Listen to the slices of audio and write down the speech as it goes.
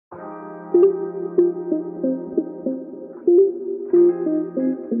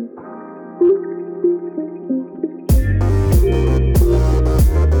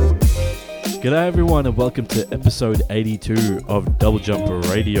G'day everyone and welcome to episode 82 of Double Jumper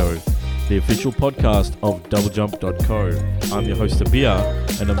Radio, the official podcast of doublejump.co. I'm your host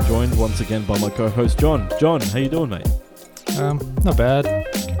Abia and I'm joined once again by my co-host John. John, how you doing, mate? Not bad.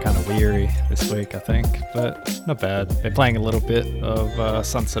 Kind of weary this week, I think, but not bad. Been playing a little bit of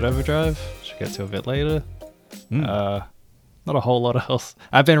Sunset Overdrive, which we'll get to a bit later. Not a whole lot else.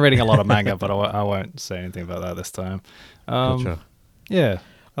 I've been reading a lot of manga, but I won't say anything about that this time. Gotcha. Yeah.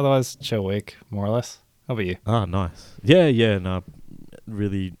 Otherwise, chill week, more or less. How about you? Ah, nice. Yeah, no,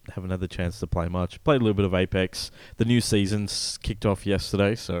 really haven't had the chance to play much. Played a little bit of Apex. The new season's kicked off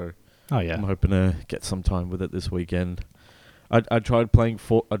yesterday, so I'm hoping to get some time with it this weekend. I tried playing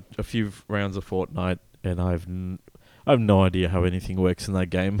a few rounds of Fortnite, and I have no idea how anything works in that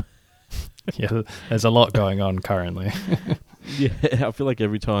game. Yeah, there's a lot going on currently. Yeah, I feel like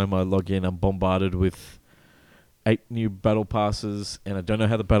every time I log in, I'm bombarded with 8 new battle passes, and I don't know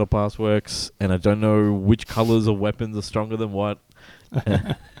how the battle pass works, and I don't know which colors of weapons are stronger than what.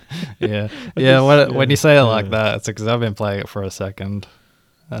 When you say it like that, it's because I've been playing it for a second,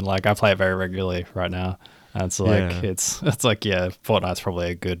 and like I play it very regularly right now, and it's like it's like Fortnite's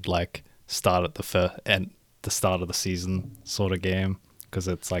probably a good like start at the start of the season sort of game, because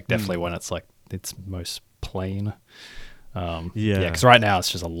it's like definitely when it's like it's most plain. Because right now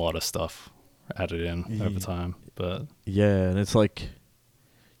it's just a lot of stuff added in over time, but and it's like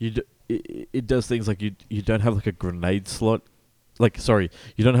it does things like you don't have like a grenade slot,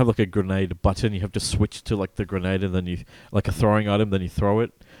 you don't have like a grenade button. You have to switch to like the grenade, and then you like a throwing item, then you throw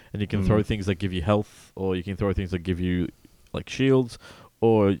it, and you can throw things that give you health, or you can throw things that give you like shields,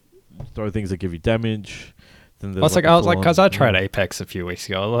 or throw things that give you damage. Then I was like, because I tried Apex a few weeks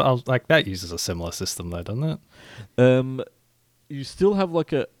ago. I was like, that uses a similar system though, doesn't it? You still have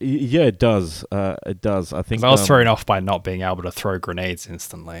like it does. It does. I think I was thrown off by not being able to throw grenades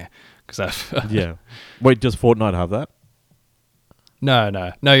instantly. Wait, does Fortnite have that?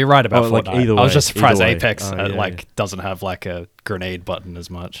 No. You're right about Fortnite. Like either way, I was just surprised Apex doesn't have like a grenade button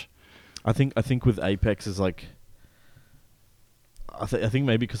as much. I think with Apex is like, I think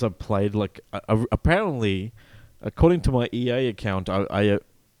maybe because I've played like apparently, according to my EA account, I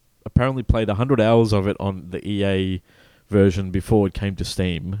apparently played 100 hours of it on the EA version before it came to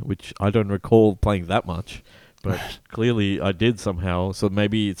Steam, which I don't recall playing that much, but clearly I did somehow. So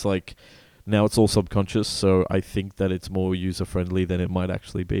maybe it's like now it's all subconscious, so I think that it's more user-friendly than it might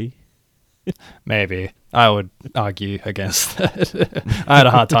actually be. Maybe. I would argue against that. I had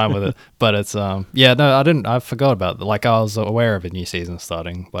a hard time with it, but it's I didn't. I forgot about it. Like, I was aware of a new season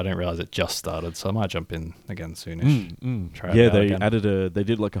starting, but I didn't realize it just started, so I might jump in again soonish. They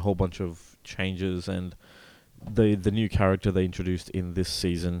did like a whole bunch of changes, and the new character they introduced in this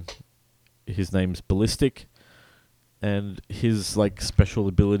season, his name's Ballistic, and his like special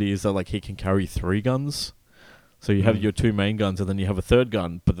ability is that like he can carry 3 guns. So you have your 2 main guns, and then you have a third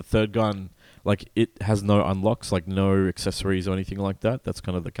gun, but the third gun, like, it has no unlocks, like no accessories or anything like that. That's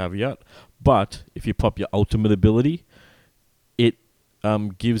kind of the caveat. But if you pop your ultimate ability, it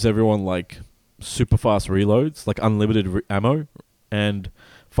gives everyone like super fast reloads, like unlimited ammo and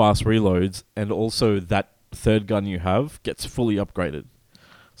fast reloads, and also that third gun you have gets fully upgraded.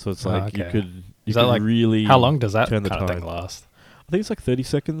 So it's like you could really. How long does that kind of thing last? I think it's like 30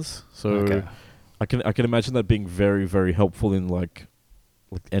 seconds. So I can imagine that being very, very helpful in like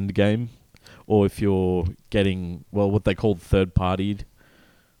end game, or if you're getting what they call third partied,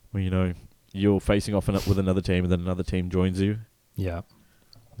 where you're facing off with another team and then another team joins you. Yeah.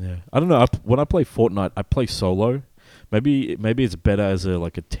 I don't know. When I play Fortnite, I play solo. Maybe it's better as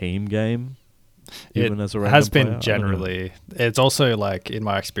a team game. It has been generally. It's also like, in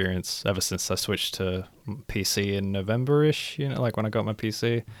my experience, ever since I switched to PC in November-ish, like when I got my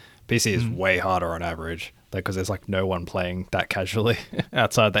PC is way harder on average, because there's like no one playing that casually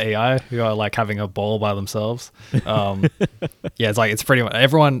outside the AI who are like having a ball by themselves. It's like, it's pretty much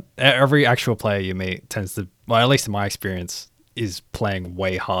every actual player you meet tends to, well, at least in my experience, is playing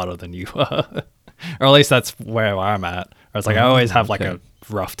way harder than you are. Or at least that's where I'm at. Or it's like, I always have like a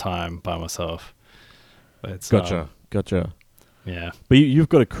rough time by myself. But it's, Gotcha. Yeah. But you've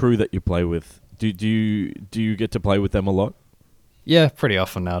got a crew that you play with. Do you get to play with them a lot? Yeah, pretty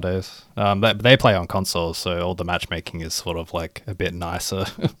often nowadays. They play on consoles, so all the matchmaking is sort of like a bit nicer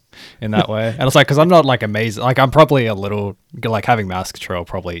in that way. And it's like, because I'm not like amazing, like I'm probably a little, like having mouse control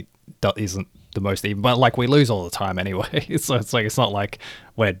probably isn't the most even, but like we lose all the time anyway. So it's like, it's not like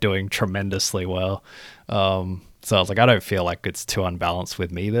we're doing tremendously well. So I was like, I don't feel like it's too unbalanced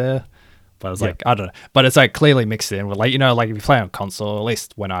with me there. But it's like, I don't know. But it's like clearly mixed in with like, like if you play on console, at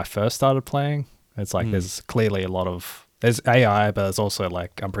least when I first started playing, it's like there's clearly there's AI, but there's also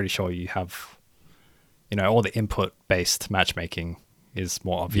like, I'm pretty sure you have, all the input based matchmaking is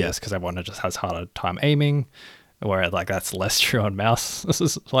more obvious because everyone just has harder time aiming. Where like that's less true on mouse. This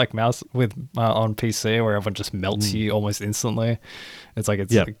is like mouse with on PC where everyone just melts you almost instantly. It's like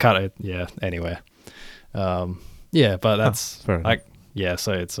it's kind of Anyway, but that's like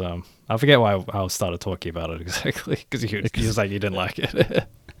So it's I forget why I started talking about it exactly because you was like you didn't like it.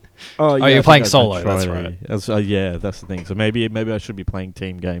 You're playing solo. That's right. That's the thing. So maybe I should be playing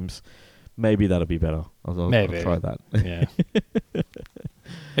team games. Maybe that'll be better. I'll try that. Yeah.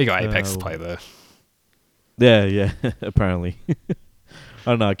 You got Apex to play though. Yeah, apparently. I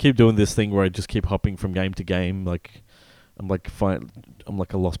don't know. I keep doing this thing where I just keep hopping from game to game. Like I'm like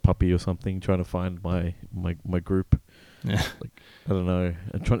a lost puppy or something, trying to find my group. Yeah. Like I don't know.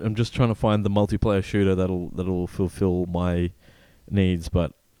 I'm just trying to find the multiplayer shooter that'll fulfill my needs.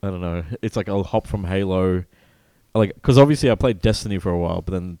 But I don't know. It's like I'll hop from Halo, like because obviously I played Destiny for a while,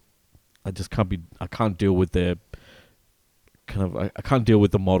 but then I just can't deal with their kind of. I can't deal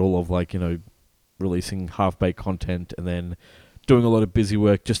with the model of like releasing half-baked content and then doing a lot of busy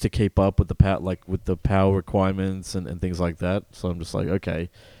work just to keep up with the power requirements and things like that. So I'm just like,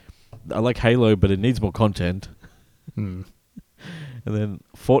 okay, I like Halo, but it needs more content. And then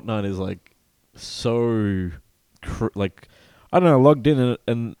Fortnite is like so like I don't know. I logged in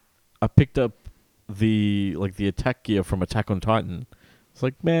and I picked up the attack gear from Attack on Titan. It's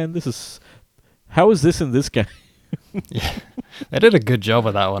like, man, how is this in this game? Yeah, they did a good job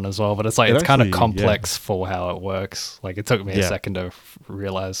of that one as well, but it's like it's kind of complex for how it works. Like it took me a second to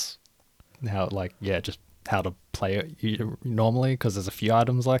realize how just how to play it normally because there's a few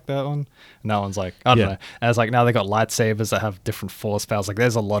items like that one, and that one's like I don't know. And it's like now they got lightsabers that have different force powers. Like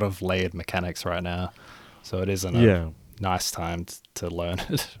there's a lot of layered mechanics right now, so it isn't a nice time to learn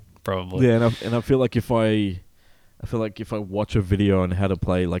it probably. Yeah, and I feel like if I watch a video on how to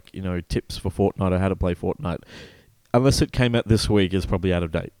play tips for Fortnite or how to play Fortnite. Unless it came out this week, it's probably out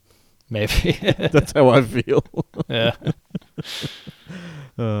of date. Maybe. That's how I feel. Yeah.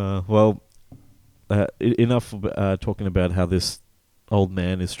 Enough talking about how this old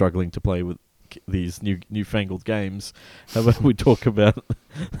man is struggling to play with these newfangled games. How about we talk about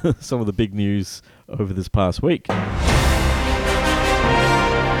some of the big news over this past week?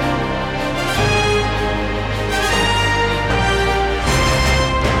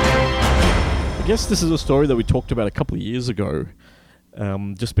 I guess this is a story that we talked about a couple of years ago.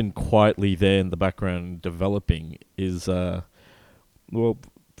 Just been quietly there in the background developing.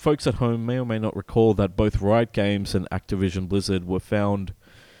 Folks at home may or may not recall that both Riot Games and Activision Blizzard were found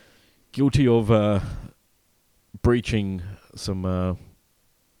guilty of breaching some,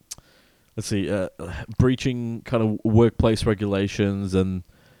 breaching kind of workplace regulations and,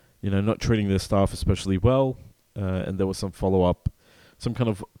 not treating their staff especially well. And there was some follow-up. Some kind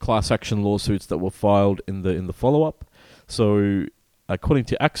of class action lawsuits that were filed in the follow-up. So, according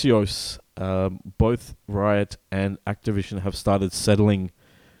to Axios, both Riot and Activision have started settling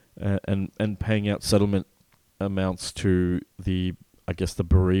and paying out settlement amounts to the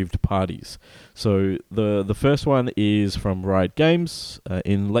bereaved parties. So the first one is from Riot Games.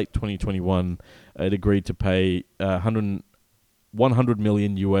 In late 2021, it agreed to pay $100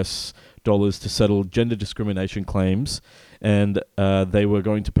 million US to settle gender discrimination claims. And they were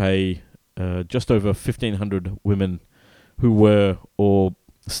going to pay just over 1,500 women who were or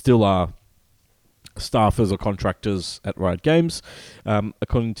still are staffers or contractors at Riot Games.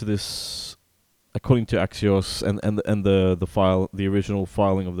 According to Axios and the original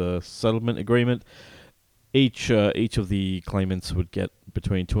filing of the settlement agreement, each of the claimants would get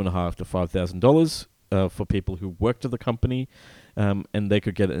between $2,500 to $5,000 for people who worked at the company, and they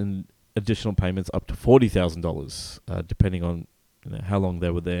could get an additional payments up to $40,000, depending on how long they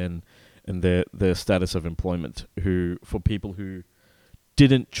were there and their status of employment. For people who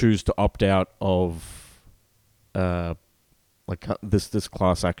didn't choose to opt out of this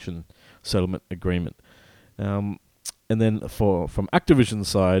class action settlement agreement, and then from Activision's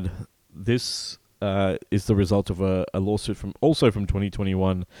side, this is the result of a lawsuit from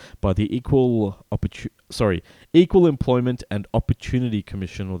 2021 by the Equal Employment and Opportunity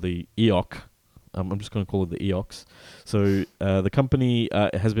Commission, or the EOC. I'm just going to call it the EOCs. So the company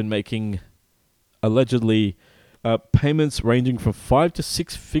has been making allegedly payments ranging from 5 to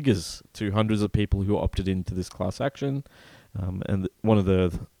 6 figures to hundreds of people who opted into this class action. And one of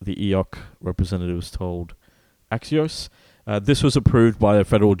the EOC representatives told Axios this was approved by a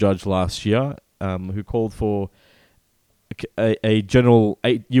federal judge last year, who called for a general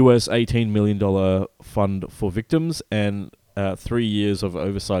US $18 million fund for victims and 3 years of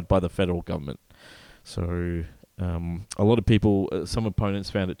oversight by the federal government. So a lot of people, some opponents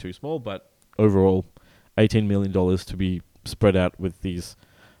found it too small, but overall, $18 million to be spread out with these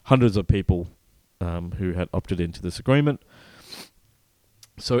hundreds of people who had opted into this agreement.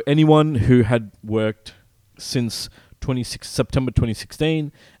 So anyone who had worked since September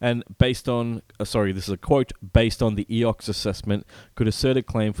 2016 and based on, this is a quote, based on the EOX assessment, could assert a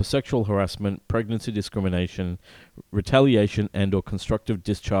claim for sexual harassment, pregnancy discrimination, retaliation and or constructive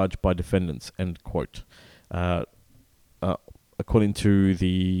discharge by defendants, end quote. According to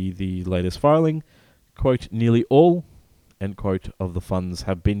the latest filing, quote, nearly all, end quote, of the funds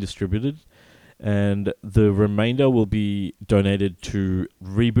have been distributed, and the remainder will be donated to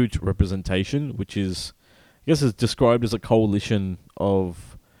Reboot Representation, which is, I guess, is described as a coalition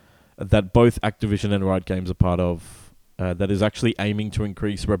of that both Activision and Riot Games are part of, that is actually aiming to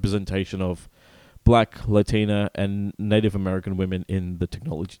increase representation of Black, Latina, and Native American women in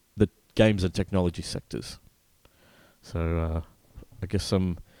the games and technology sectors. So, I guess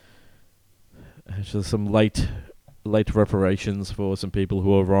some late reparations for some people who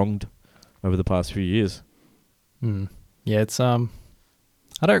were wronged over the past few years. Yeah, it's I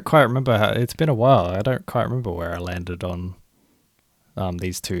don't quite remember how. It's been a while. I don't quite remember where I landed on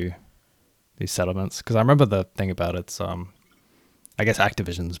these settlements, because I remember the thing about it's I guess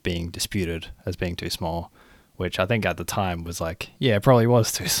Activision's being disputed as being too small, which I think at the time was like, yeah, it probably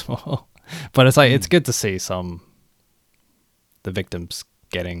was too small. But it's like it's good to see the victims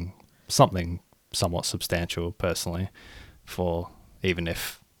getting something somewhat substantial personally, for even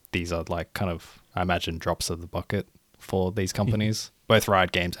if these are like kind of, I imagine, drops of the bucket for these companies. Both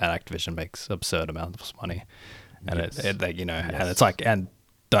Riot Games and Activision makes absurd amounts of money, and yes. And it's like, and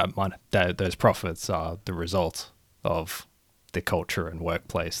those profits are the result of the culture and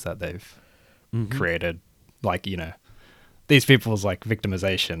workplace that they've created. Like, these people's like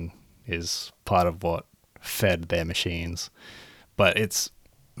victimization is part of what fed their machines, but it's,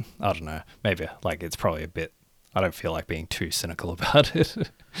 I don't know, maybe like it's probably a bit, I don't feel like being too cynical about it.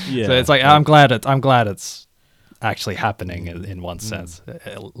 Yeah. So it's like, I'm glad it's actually happening in one sense,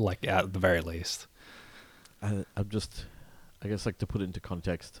 like at the very least. I'm just, I guess, like, to put it into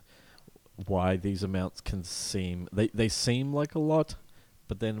context, why these amounts can seem, they seem like a lot,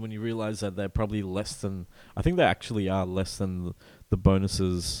 but then when you realize that they're probably less than, I think they actually are less than the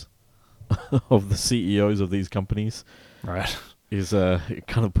bonuses of the CEOs of these companies. Right. Is it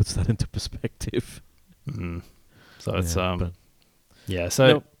kind of puts that into perspective. So it's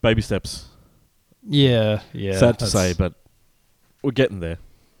so baby steps. Yeah. Sad to say, but we're getting there.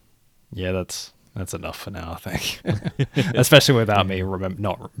 Yeah, that's enough for now, I think. Especially without me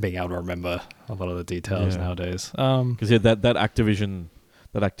not being able to remember a lot of the details nowadays. Because that Activision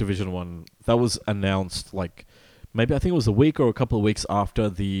one that was announced, like, maybe I think it was a week or a couple of weeks after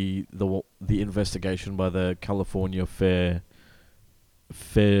the investigation by the California Fair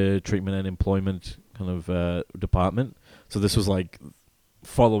Treatment and Employment kind of department. So this was like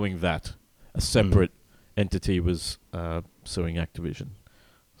following that, a separate entity was suing Activision.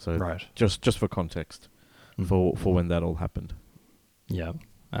 So right. just for context, for when that all happened. Yeah.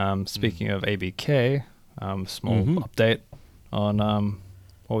 Speaking of ABK, small update on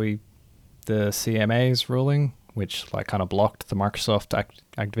the CMA's ruling, which like kind of blocked the Microsoft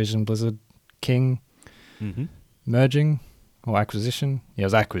Activision Blizzard King merging. Or acquisition? Yeah, it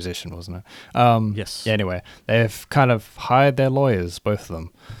was acquisition, wasn't it? Yes. Yeah, anyway, they've kind of hired their lawyers, both of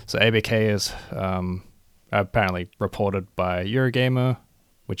them. So ABK is apparently reported by Eurogamer,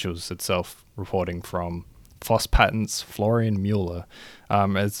 which was itself reporting from Foss Patents' Florian Mueller.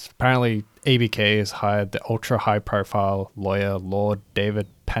 It's apparently ABK has hired the ultra-high-profile lawyer Lord David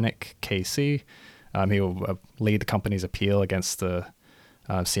Panic KC. He will lead the company's appeal against the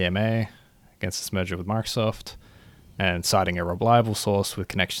CMA, against this merger with Microsoft, and citing a reliable source with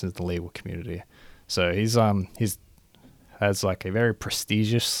connections to the legal community. So he's has like a very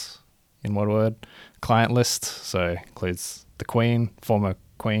prestigious, in one word, client list. So includes the Queen, former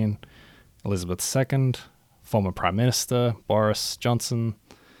Queen Elizabeth II, former Prime Minister Boris Johnson,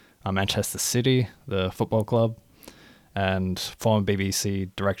 Manchester City, the football club, and former BBC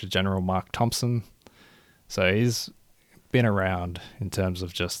Director General Mark Thompson. So he's been around in terms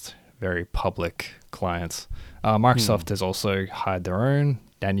of just very public clients. Microsoft has also hired their own,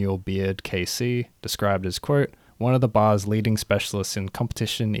 Daniel Beard KC, described as, quote, one of the bar's leading specialists in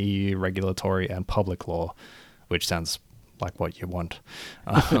competition, EU, regulatory, and public law, which sounds like what you want.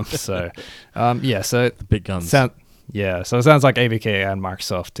 So the big guns. So it sounds like ABK and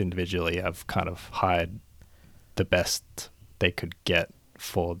Microsoft individually have kind of hired the best they could get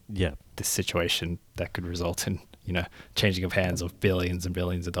for this situation that could result in, changing of hands of billions and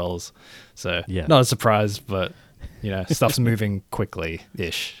billions of dollars. So not a surprise, but stuff's moving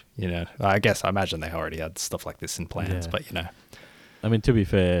quickly-ish. I imagine they already had stuff like this in plans, but I mean, to be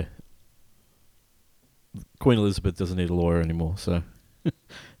fair, Queen Elizabeth doesn't need a lawyer anymore, so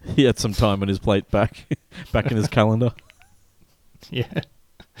he had some time on his plate back in his calendar. Yeah,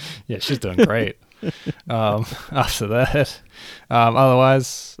 she's doing great. After that,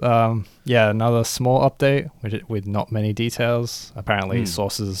 otherwise, another small update with not many details. Apparently,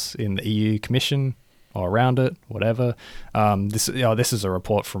 sources in the EU Commission or around it, whatever. This is a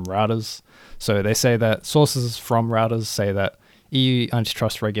report from Reuters. So they say that sources from Reuters say that EU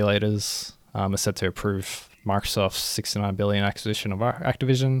antitrust regulators are set to approve Microsoft's $69 billion acquisition of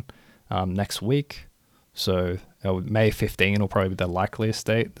Activision next week. So May 15 will probably be the likeliest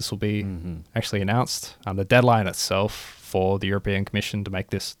date this will be actually announced. The deadline itself for the European Commission to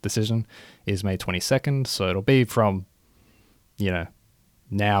make this decision is May 22nd. So it'll be from,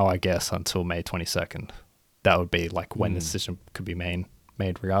 now, I guess, until May 22nd. That would be like when the decision could be made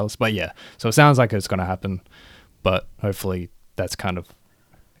regardless. But yeah, so it sounds like it's going to happen, but hopefully that's kind of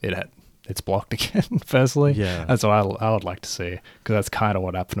it's blocked again, personally. Yeah. That's what I would like to see, because that's kind of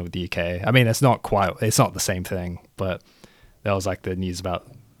what happened with the UK. I mean, it's not the same thing, but that was like the news about,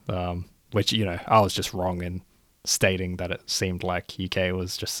 which, I was just wrong in stating that it seemed like UK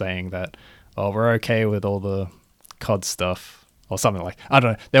was just saying that, we're okay with all the COD stuff, or something like, I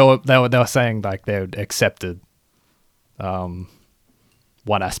don't know. They were saying like they had accepted one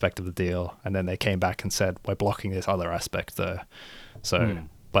aspect of the deal, and then they came back and said, we're blocking this other aspect though. So,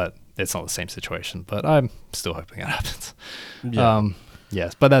 but it's not the same situation, but I'm still hoping it happens. Yeah.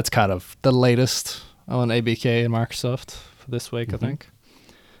 Yes, but that's kind of the latest on ABK and Microsoft for this week, I think.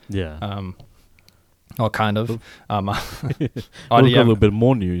 Yeah. Or kind of. We've got a little bit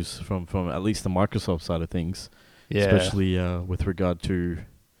more news from at least the Microsoft side of things. Yeah. Especially with regard to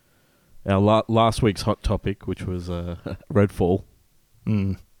our last week's hot topic, which was Redfall.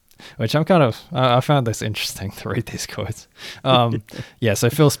 Which I'm kind of, I found this interesting to read these quotes. So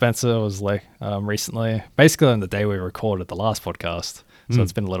Phil Spencer was like, recently, basically on the day we recorded the last podcast, so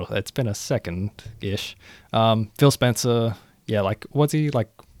it's been a second-ish. Phil Spencer, was he like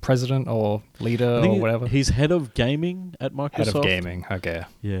president or leader or whatever? He's head of gaming at Microsoft. Head of gaming, okay.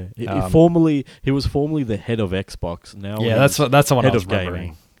 Yeah, he was formerly the head of Xbox. Now that's the one head I was of remembering.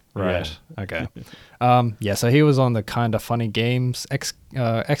 gaming. Right. Yeah. Okay. So he was on the Kinda Funny Games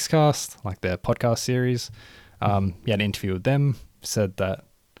Xcast, like their podcast series. He had an interview with them. Said that.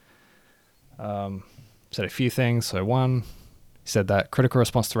 Said a few things. So one, he said that critical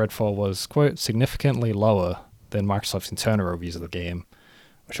response to Redfall was, quote, significantly lower than Microsoft's internal reviews of the game,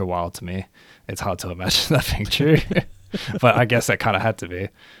 which are wild to me. It's hard to imagine that being true, but I guess that kind of had to be.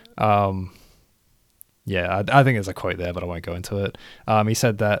 I think there's a quote there, but I won't go into it. He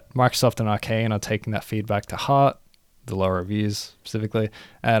said that Microsoft and Arcane are taking that feedback to heart, the low reviews specifically,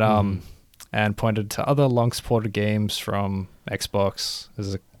 and pointed to other long-supported games from Xbox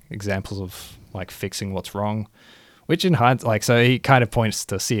as examples of like fixing what's wrong, which in hindsight, so he kind of points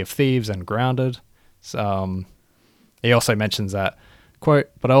to Sea of Thieves and Grounded. He also mentions that, quote,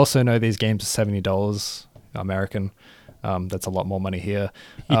 but I also know these games are $70 American. That's a lot more money here.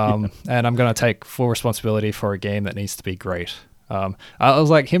 And I'm going to take full responsibility for a game that needs to be great. I was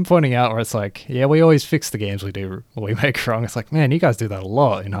like, him pointing out where it's like, yeah, we always fix the games we make wrong. It's like, man, you guys do that a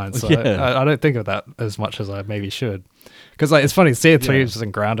lot in hindsight. Yeah. I don't think of that as much as I maybe should. Because like, it's funny, Sea of Thieves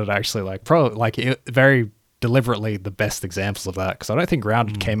and Grounded are actually like, very deliberately the best examples of that. Because I don't think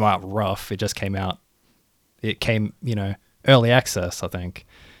Grounded came out rough. It came, early access, I think.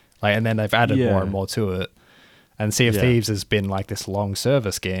 Like, and then they've added more and more to it. And Sea of Thieves has been like this long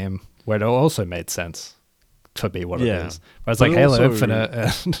service game where it also made sense to be what it is. But it's like Halo Infinite.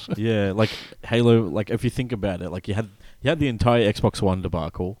 And like Halo, like if you think about it, like you had the entire Xbox One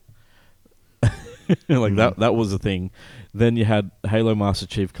debacle. That was the thing. Then you had Halo Master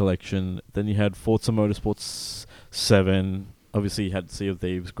Chief Collection. Then you had Forza Motorsports 7. Obviously you had Sea of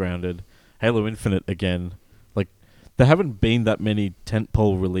Thieves, Grounded. Halo Infinite again. Like there haven't been that many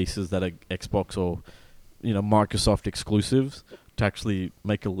tentpole releases that are Xbox or Microsoft exclusives to actually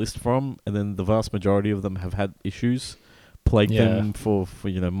make a list from, and then the vast majority of them have had issues plagued them for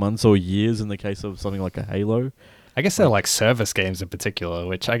months or years in the case of something like a Halo. I guess they're like service games in particular,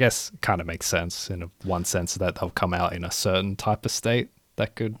 which I guess kind of makes sense in one sense that they'll come out in a certain type of state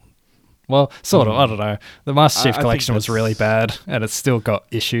that could, well, sort of, I don't know. The Master Chief Collection was really bad, and it's still got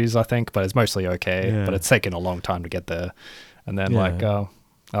issues, I think, but it's mostly okay, but it's taken a long time to get there. And then I think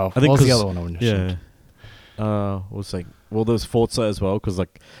what was the other one I mentioned? was like, well, there's Forza as well, because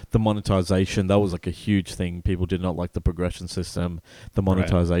like the monetization, that was like a huge thing. People did not like the progression system, the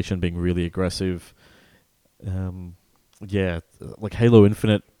monetization being really aggressive. Like Halo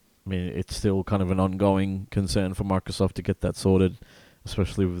Infinite, I mean, it's still kind of an ongoing concern for Microsoft to get that sorted,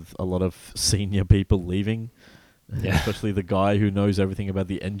 especially with a lot of senior people leaving. Yeah. Especially the guy who knows everything about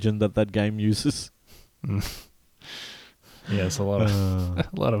the engine that game uses. Yeah, it's a lot of a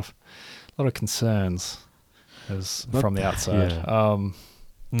lot of concerns from the outside.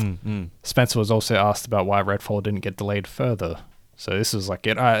 Yeah. Spencer was also asked about why Redfall didn't get delayed further. So this was like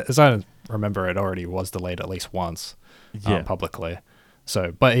as I remember, it already was delayed at least once publicly.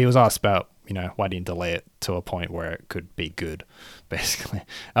 So, but he was asked about, why didn't you delay it to a point where it could be good, basically.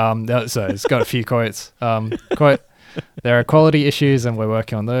 So it's got a few quotes. Quote, there are quality issues and we're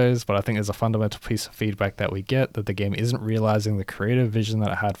working on those, but I think there's a fundamental piece of feedback that we get that the game isn't realizing the creative vision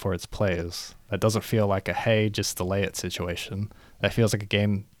that it had for its players. That doesn't feel like a, hey, just delay it situation. That feels like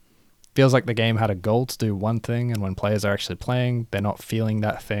the game had a goal to do one thing, and when players are actually playing, they're not feeling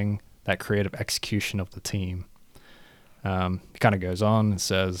that thing, that creative execution of the team. He kind of goes on and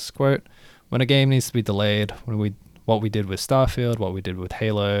says, quote, when a game needs to be delayed, what we did with Starfield, what we did with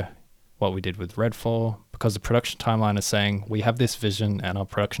Halo, what we did with Redfall, because the production timeline is saying we have this vision and our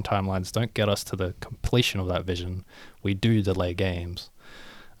production timelines don't get us to the completion of that vision, we do delay games.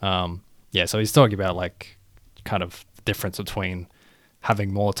 So he's talking about like kind of the difference between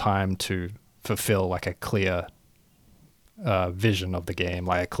having more time to fulfill like a clear vision of the game,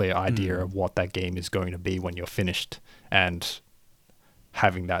 like a clear idea of what that game is going to be when you're finished, and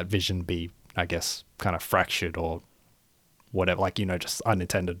having that vision be, I guess, kind of fractured or whatever, like, just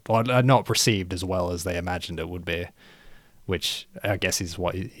unintended or not received as well as they imagined it would be, which I guess is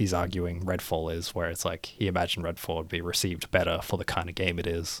what he's arguing Redfall is, where it's like he imagined Redfall would be received better for the kind of game it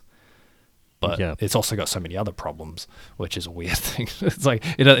is. But it's also got so many other problems, which is a weird thing. It's like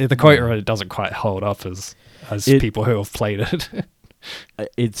the quote really doesn't quite hold up as people who have played it.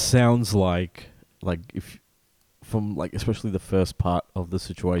 It sounds like if from like especially the first part of the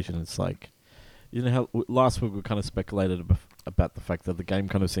situation, it's like, how last week we kind of speculated about the fact that the game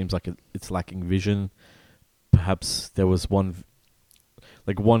kind of seems like it's lacking vision. Perhaps there was one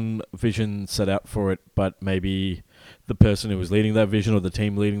vision set out for it, but maybe the person who was leading that vision or the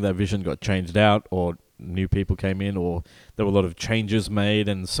team leading that vision got changed out, or new people came in, or there were a lot of changes made,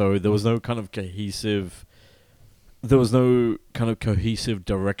 and so there was no kind of cohesive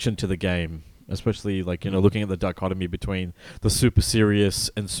direction to the game, especially like, looking at the dichotomy between the super serious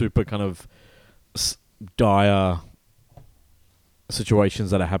and super kind of dire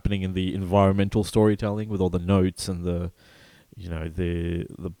situations that are happening in the environmental storytelling with all the notes and the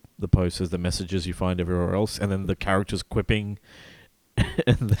posters, the messages you find everywhere else, and then the characters quipping.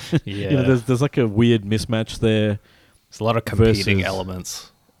 And there's like a weird mismatch there. There's a lot of competing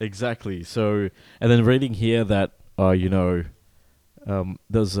elements. Exactly. So, and then reading here that it's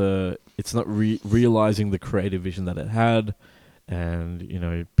not realizing the creative vision that it had,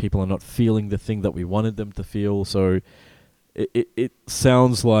 and people are not feeling the thing that we wanted them to feel. So it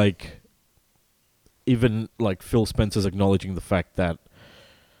sounds like even like Phil Spencer's acknowledging the fact that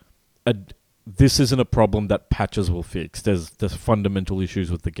this isn't a problem that patches will fix. There's fundamental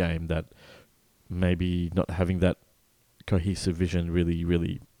issues with the game that maybe not having that cohesive vision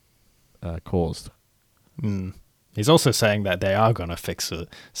really caused. He's also saying that they are going to fix it,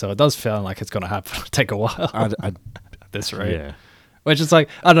 so it does feel like it's going to happen. Take a while at this rate. Yeah. Which is like,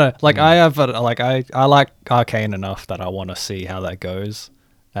 I don't know, like I like Arcane enough that I want to see how that goes,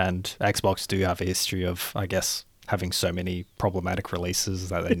 and Xbox do have a history of, I guess, having so many problematic releases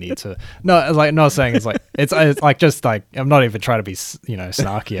that they need to. No, like not saying it's like just like, I'm not even trying to be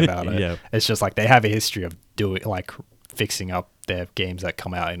snarky about it. Yeah. It's just like they have a history of doing like fixing up their games that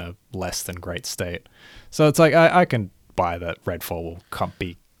come out in a less than great state. So it's like I can buy that Redfall will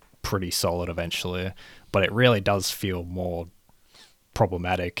be pretty solid eventually, but it really does feel more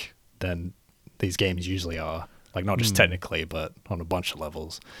problematic than these games usually are. Like not just technically, but on a bunch of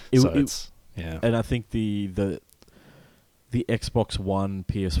levels. And I think the Xbox One,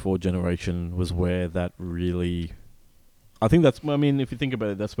 PS4 generation was where that really... I think that's... I mean, if you think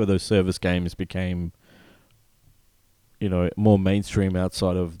about it, that's where those service games became, more mainstream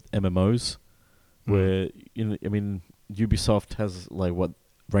outside of MMOs. Where, Ubisoft has, like,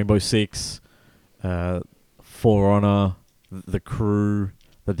 Rainbow Six, For Honor, The Crew,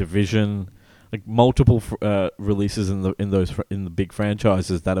 The Division... like multiple releases in the big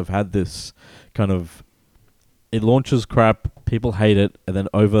franchises that have had this kind of, it launches crap, people hate it, and then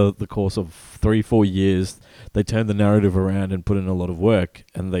over the course of 3-4 years they turn the narrative around and put in a lot of work,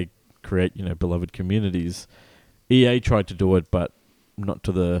 and they create, beloved communities. EA tried to do it, but not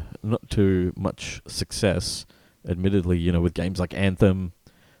to much success. Admittedly, with games like Anthem,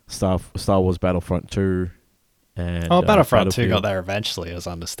 Star Wars Battlefront 2, and Battlefront 2 got there eventually, as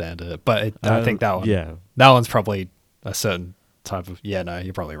I understand it. But I think that one, that one's probably a certain type of. Yeah, no,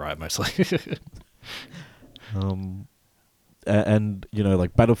 you're probably right mostly. And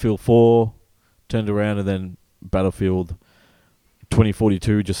like Battlefield 4 turned around, and then Battlefield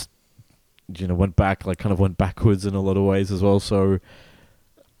 2042 just went back, like kind of went backwards in a lot of ways as well. So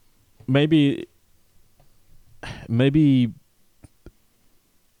maybe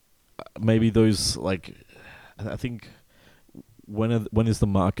those, like, I think when is the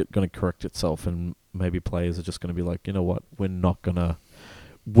market going to correct itself, and maybe players are just going to be like, you know what, we're not gonna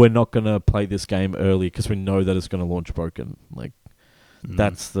play this game early because we know that it's going to launch broken. Like,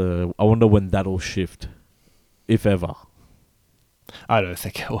 I wonder when that'll shift, if ever. I don't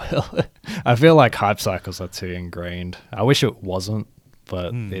think it will. I feel like hype cycles are too ingrained. I wish it wasn't,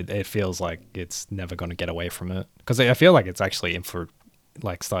 but it feels like it's never going to get away from it. Because I feel like it's actually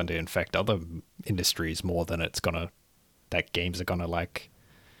starting to infect other industries more than that games are going to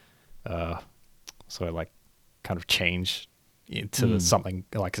kind of change into something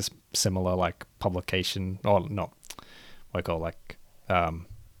like a similar like publication, or not, what I call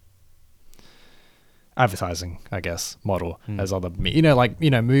advertising, I guess, model as other,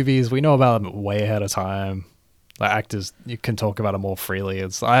 movies. We know about them way ahead of time. Like actors, you can talk about it more freely.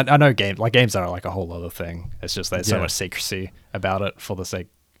 It's I know games are like a whole other thing. It's just there's so much secrecy about it for the sake.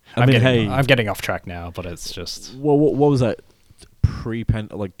 I'm getting off track now, but it's just. Well, what was that?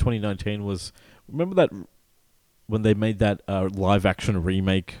 Like 2019 was. Remember that when they made that live action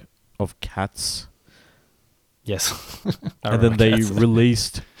remake of Cats? Yes. And then they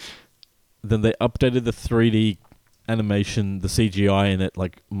released. Then they updated the 3D animation, the CGI in it,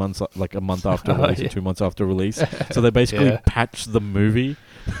 like a month after release, or 2 months after release. So they basically patched the movie.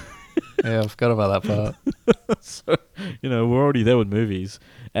 Yeah, I forgot about that part. So, we're already there with movies,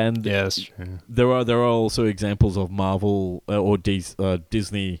 and that's true. There are also examples of Marvel or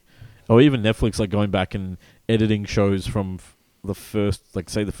Disney, or even Netflix, like going back and editing shows from the first, like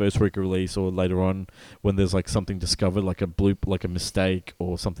say the first week of release, or later on when there's like something discovered, like a bloop, like a mistake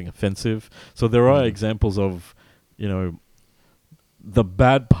or something offensive. So there are examples of, the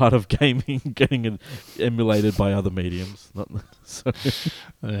bad part of gaming getting emulated by other mediums.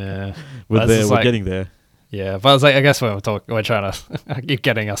 Yeah, we're getting there. Yeah, but I guess we're trying to I keep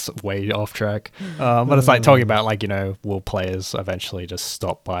getting us way off track. But it's like talking about will players eventually just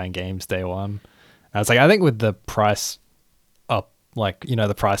stop buying games day one? And it's like, I think with the price up,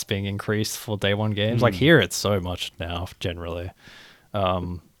 the price being increased for day one games, like here it's so much now generally,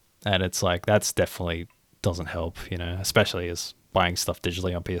 and it's like that's definitely doesn't help, especially as buying stuff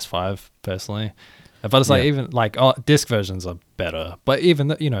digitally on PS5 personally. But it's like even disc versions are better, but even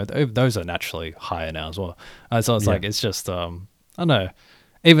those are naturally higher now as well. So it's like it's just I don't know.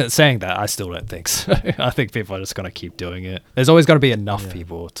 Even saying that, I still don't think so. I think people are just gonna keep doing it. There's always got to be enough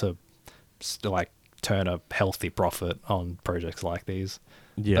people to turn a healthy profit on projects like these.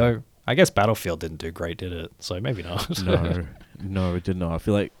 Yeah. Though I guess Battlefield didn't do great, did it? So maybe not. No, it did not. I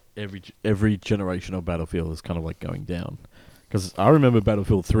feel like every generation of Battlefield is kind of like going down. Because I remember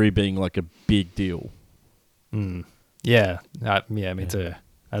Battlefield 3 being like a big deal. Yeah, me too.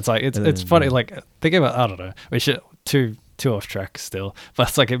 It's like it's funny. Like thinking about, I don't know. We should too off track still, but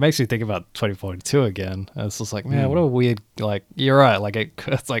it's like it makes me think about 2042 again. And it's just like, man, what a weird. Like you're right. Like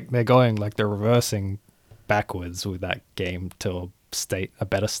it's like they're reversing backwards with that game to a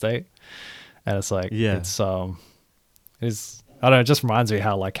better state, and it's like it's I don't know. It just reminds me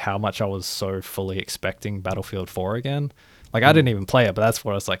how much I was so fully expecting Battlefield 4 again. Like, I didn't even play it, but that's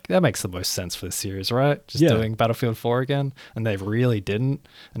what I was like, that makes the most sense for the series, right? Just doing Battlefield 4 again. And they really didn't.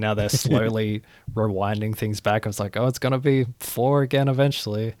 And now they're slowly rewinding things back. I was like, it's going to be 4 again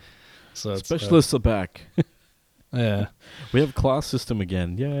eventually. So Specialists are back. Yeah. We have class system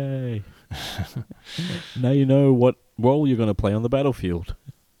again. Yay. Now you know what role you're going to play on the battlefield.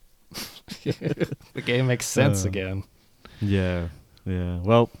 The game makes sense again. Yeah.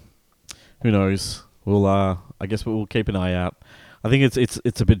 Well, who knows? We'll I guess we'll keep an eye out. I think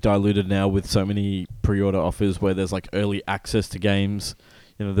it's a bit diluted now with so many pre-order offers where there's like early access to games.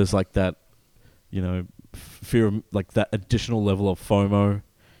 There's like that, fear of like that additional level of FOMO.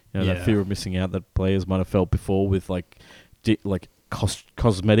 That fear of missing out that players might have felt before with like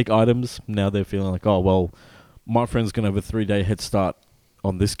cosmetic items. Now they're feeling like, oh well, my friend's gonna have a 3-day head start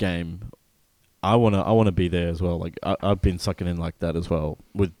on this game. I wanna be there as well. Like I've been sucking in like that as well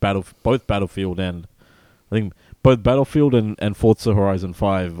with both Battlefield and I think both Battlefield and Forza Horizon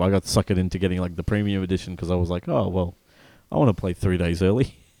 5, I got suckered into getting like the premium edition because I was like, oh well, I want to play 3 days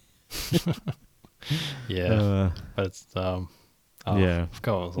early. Yeah, but yeah, of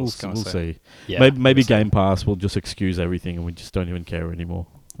course, we'll see. Yeah, maybe Game Pass will just excuse everything and we just don't even care anymore.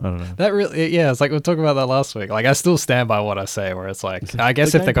 I don't know. That really, yeah, it's like we were talking about that last week. Like, I still stand by what I say, where it's like, I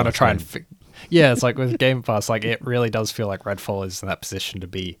guess if they're going to try and... yeah, it's like with Game Pass, like, it really does feel like Redfall is in that position to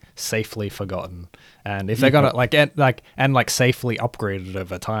be safely forgotten. And if they're going to, like, safely upgraded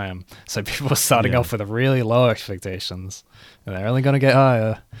over time, so people are starting off with really low expectations, and they're only going to get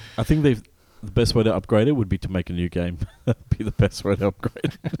higher. I think the best way to upgrade it would be to make a new game. That'd be the best way to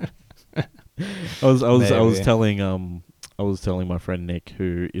upgrade it. I was telling my friend Nick,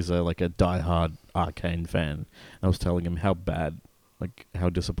 who is a diehard Arcane fan. I was telling him how bad, like how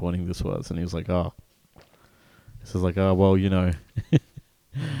disappointing this was, and he was like, "Oh, this is like, oh well, you know,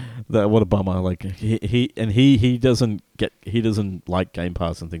 that what a bummer." Like he doesn't like Game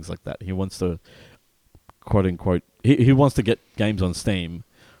Pass and things like that. He wants to quote unquote he wants to get games on Steam.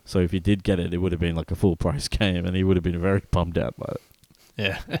 So if he did get it, it would have been like a full price game, and he would have been very bummed out by it.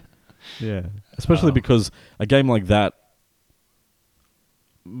 Yeah, yeah, especially because a game like that.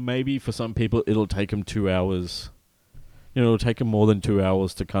 Maybe for some people it'll take them 2 hours. You know, it'll take them more than 2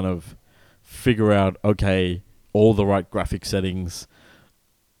 hours to kind of figure out, okay, all the right graphic settings,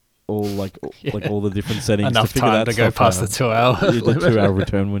 all all the different settings. Enough to figure time that to go past the 2 hour. The 2 hour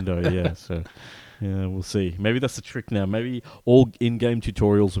return window, yeah. So, yeah, we'll see. Maybe that's the trick now. Maybe all in-game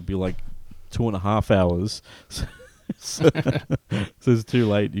tutorials would be like 2.5 hours. So it's too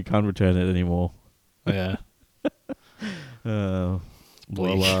late. You can't return it anymore. Yeah.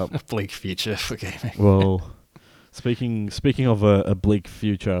 Bleak future for gaming. Well, speaking of a bleak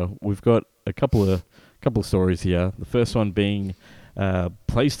future, we've got a couple of stories here. The first one being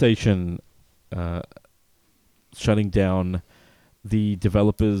PlayStation shutting down the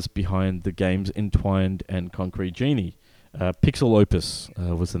developers behind the games Entwined and Concrete Genie. Pixel Opus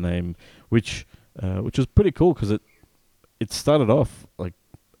was the name, which was pretty cool because it started off like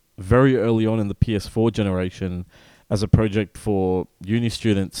very early on in the PS4 generation as a project for uni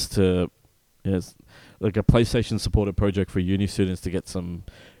students to, like a PlayStation supported project for uni students to get some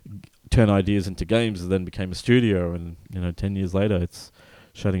turn ideas into games, and then became a studio, and 10 years later it's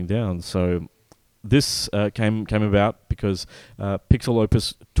shutting down. So this came about because Pixel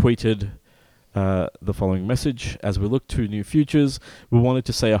Opus tweeted the following message: as we look to new futures, we wanted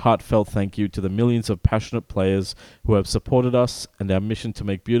to say a heartfelt thank you to the millions of passionate players who have supported us and our mission to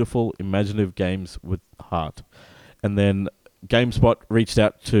make beautiful, imaginative games with heart. And then GameSpot reached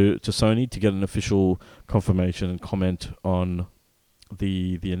out to Sony to get an official confirmation and comment on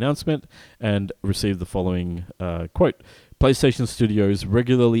the announcement, and received the following quote: PlayStation Studios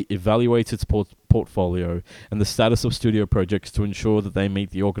regularly evaluates its portfolio and the status of studio projects to ensure that they meet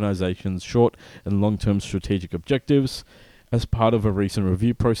the organization's short and long-term strategic objectives. As part of a recent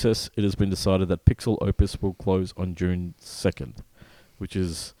review process, it has been decided that Pixel Opus will close on June 2nd, which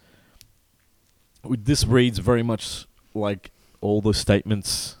is... This reads very much like all the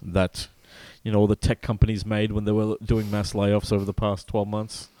statements that, all the tech companies made when they were doing mass layoffs over the past 12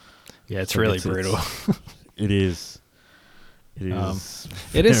 months. Yeah, it's really brutal. It is. It is.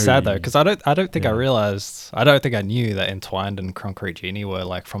 It is sad though, because I don't think I realized. I don't think I knew that Entwined and Concrete Genie were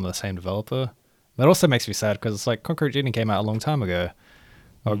like from the same developer. That also makes me sad because it's like Concrete Genie came out a long time ago,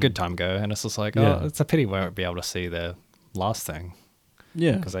 or a good time ago, and it's just like, it's a pity we won't be able to see their last thing.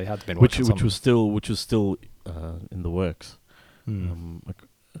 Yeah, because they had been working which was still in the works,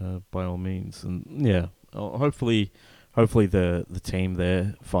 by all means, and hopefully the team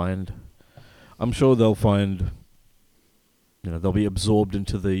there find. I'm sure they'll find. They'll be absorbed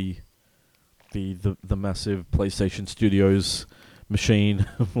into the massive PlayStation Studios machine,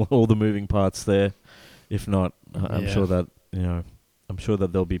 all the moving parts there. If not, I'm sure that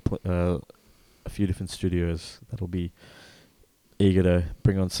there'll be a few different studios that'll be eager to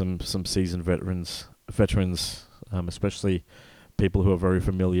bring on some seasoned veterans, especially people who are very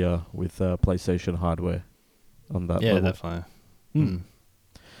familiar with PlayStation hardware on that level. Yeah, definitely.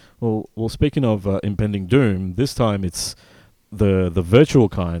 Well, speaking of impending doom, this time it's the virtual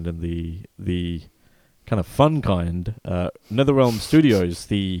kind and the kind of fun kind. NetherRealm Studios,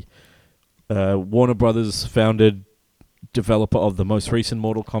 the Warner Brothers founded developer of the most recent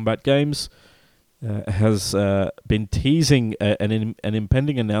Mortal Kombat games, has been teasing an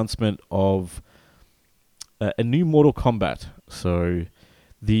impending announcement of a new Mortal Kombat. So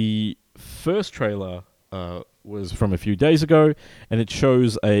the first trailer was from a few days ago, and it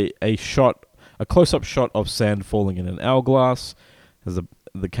shows a close-up shot of sand falling in an hourglass. As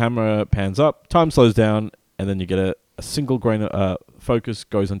the camera pans up, time slows down, and then you get a single grain of focus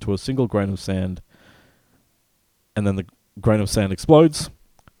goes into a single grain of sand, and then the grain of sand explodes.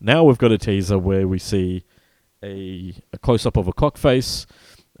 Now we've got a teaser where we see a close-up of a clock face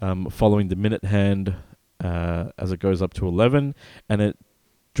following the minute hand as it goes up to 11, and it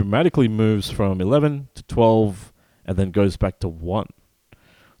dramatically moves from 11 to 12 and then goes back to 1.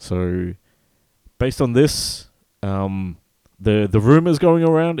 So based on this, the rumors going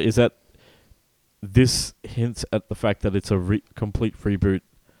around is that this hints at the fact that it's a complete reboot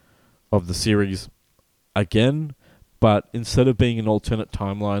of the series again, but instead of being an alternate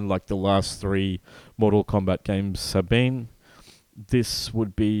timeline like the last 3 Mortal Kombat games have been, this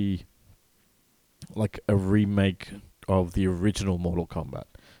would be like a remake of the original Mortal Kombat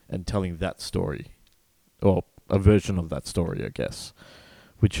and telling that story, or a version of that story, I guess.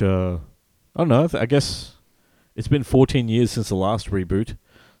 Which, I don't know, I guess it's been 14 years since the last reboot,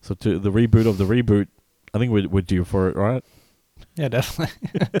 so to the reboot of the reboot, I think we're due for it, right? Yeah, definitely.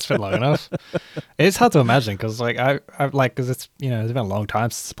 It's been long enough. It's hard to imagine because, like, I like because it's it's been a long time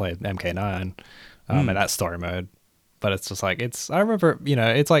since I played MK9, in that story mode. But it's just like I remember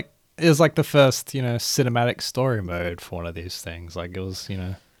it was like the first cinematic story mode for one of these things. Like it was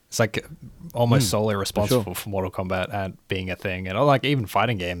it's like almost solely responsible for Mortal Kombat and being a thing, and like even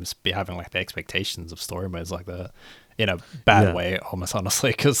fighting games be having like the expectations of story modes like that in a bad way, almost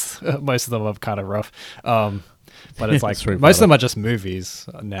honestly, because most of them are kind of rough. But it's like most of them are just movies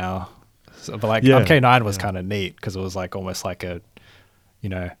now. So, but like MK9 was kind of neat because it was like almost like a,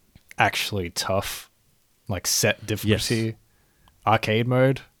 actually tough, like set difficulty arcade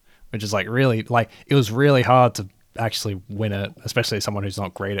mode, which is like really like it was really hard to actually win it, especially as someone who's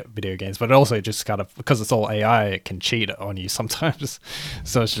not great at video games. But it also just kind of because it's all AI, it can cheat on you sometimes.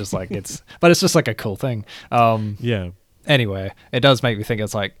 So it's just like but it's just like a cool thing. Anyway, it does make me think.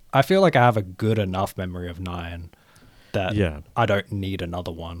 It's like I feel like I have a good enough memory of 9 that I don't need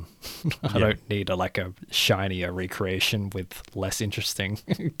another one. I don't need a shinier recreation with less interesting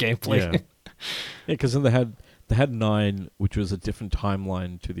gameplay. Yeah, because then they had 9, which was a different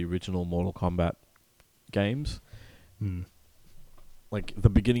timeline to the original Mortal Kombat games. Like the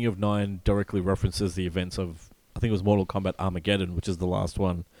beginning of 9 directly references the events of, I think it was Mortal Kombat Armageddon, which is the last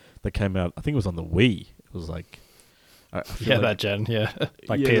one that came out. I think it was on the Wii. It was like that gen,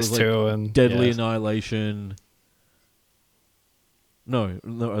 like PS2 like and Deadly Annihilation. No,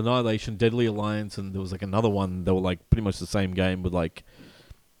 Annihilation, Deadly Alliance, and there was like another one that were like pretty much the same game with like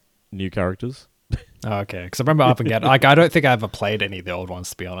new characters. Oh, okay, because I remember Armageddon. Like, I don't think I ever played any of the old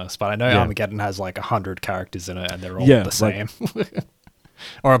ones, to be honest. But I know Armageddon has like 100 characters in it, and they're all the same,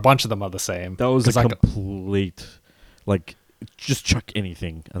 or a bunch of them are the same. That was a complete, like, just chuck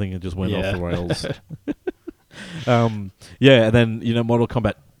anything. I think it just went off the rails. And then Mortal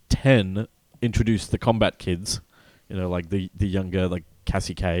Kombat 10 introduced the combat kids. Like the younger, like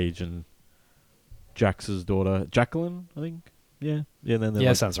Cassie Cage and Jax's daughter, Jacqueline, I think.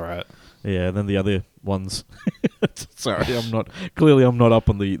 Then sounds right. Yeah, and then the other ones. Sorry, I'm not up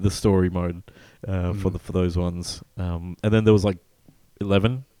on the story mode for those ones. And then there was like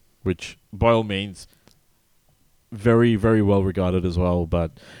 11, which by all means, very very well regarded as well.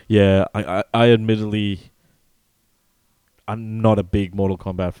 But I admittedly, I'm not a big Mortal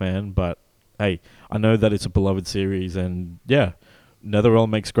Kombat fan, but hey, I know that it's a beloved series, and NetherRealm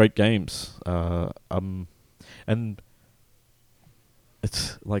makes great games. And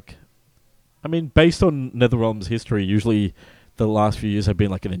it's like, I mean, based on NetherRealm's history, usually the last few years have been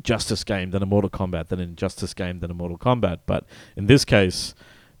like an Injustice game, then a Mortal Kombat, then an Injustice game, then a Mortal Kombat. But in this case,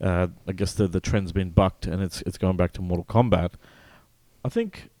 I guess the trend's been bucked, and it's going back to Mortal Kombat. I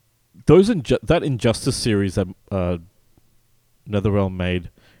think that Injustice series that NetherRealm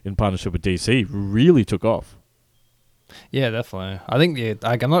made in partnership with DC really took off. Yeah, definitely. I think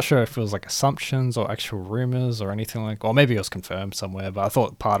I'm not sure if it was like assumptions or actual rumors or anything like, or maybe it was confirmed somewhere. But I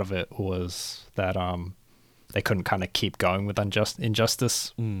thought part of it was that they couldn't kind of keep going with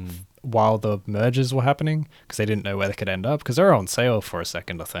Injustice while the mergers were happening because they didn't know where they could end up because they were on sale for a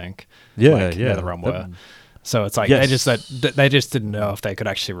second, I think. NetherRealm were. So it's like they just didn't know if they could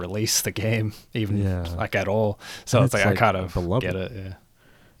actually release the game even like at all. So and it's like I kind of get it.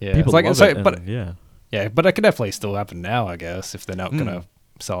 Yeah, people like, love it, but but it could definitely still happen now, I guess, if they're not gonna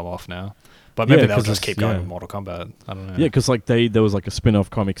sell them off now. But maybe they'll just keep going with Mortal Kombat. I don't know. Yeah, because like there was like a spin-off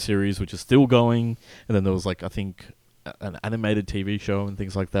comic series which is still going, and then there was like I think an animated TV show and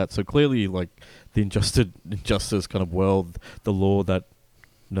things like that. So clearly, like the Injustice kind of world, the lore that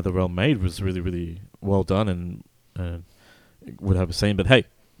NetherRealm made was really really well done, and would have a scene. But hey,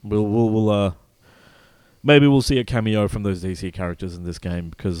 we'll maybe we'll see a cameo from those DC characters in this game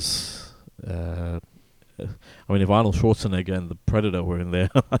because I mean, if Arnold Schwarzenegger and the Predator were in there,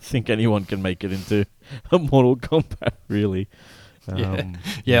 I think anyone can make it into a Mortal Kombat, really.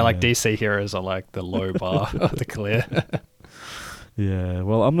 Like DC heroes are like the low bar of the clear. Yeah,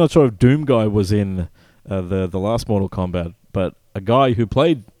 well, I'm not sure if Doom Guy was in the last Mortal Kombat, but a guy who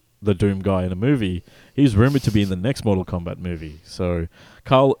played the Doom Guy in a movie, he's rumored to be in the next Mortal Kombat movie. So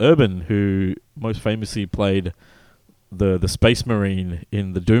Carl Urban, who most famously played the Space Marine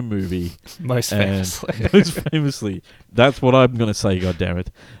in the Doom movie. Most famously. That's what I'm going to say, goddammit.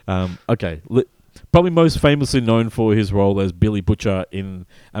 Okay, probably most famously known for his role as Billy Butcher in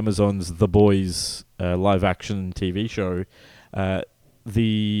Amazon's The Boys live-action TV show.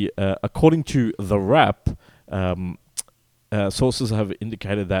 According to The Wrap, sources have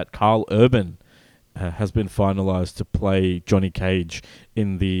indicated that Carl Urban has been finalized to play Johnny Cage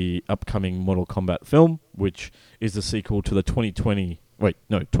in the upcoming Mortal Kombat film, which is the sequel to the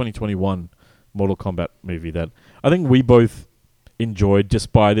 2021 Mortal Kombat movie that I think we both enjoyed,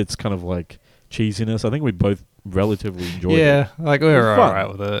 despite its kind of like cheesiness. I think we both relatively enjoyed it. Yeah, like we were alright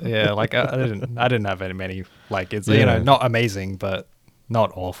with it. Yeah, like I didn't have many like it's not amazing, but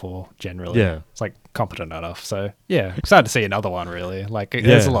not awful generally. Yeah, it's like competent enough. So yeah, excited to see another one. Really, like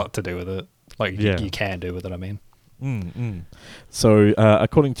there's a lot to do with it. Like you can do with it. I mean. So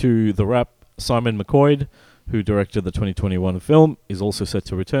according to The Wrap, Simon McCoy, who directed the 2021 film, is also set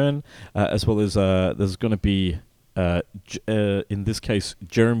to return, as well as there's going to be in this case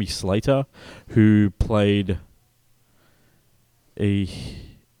Jeremy Slater, who played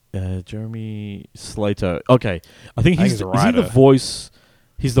Jeremy Slater. Okay, I think he's is he the voice?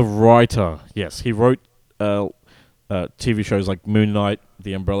 He's the writer. Yes, he wrote TV shows like Moon Knight,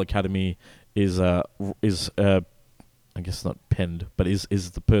 The Umbrella Academy. Is I guess not penned, but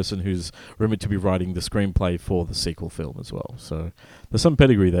is the person who's rumored to be writing the screenplay for the sequel film as well. So there's some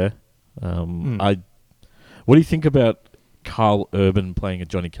pedigree there. What do you think about Carl Urban playing a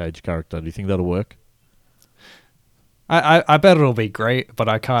Johnny Cage character? Do you think that'll work? I bet it'll be great, but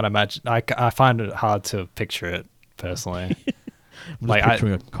I can't imagine. I find it hard to picture it personally. I'm just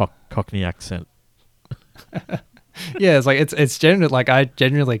picturing a Cockney accent. Yeah, it's like it's genuinely like I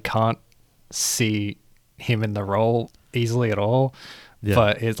genuinely can't see him in the role easily at all. Yeah.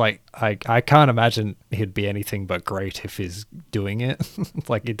 But it's like I can't imagine he'd be anything but great if he's doing it.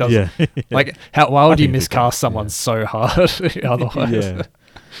 Like it doesn't. Yeah. Like why would you miscast someone so hard otherwise?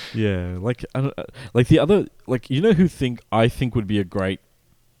 Yeah. Like the other who I think would be a great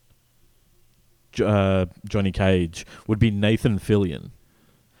Johnny Cage would be Nathan Fillion.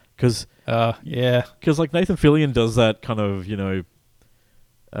 Because like Nathan Fillion does that kind of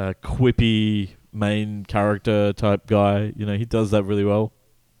quippy main character type guy. He does that really well.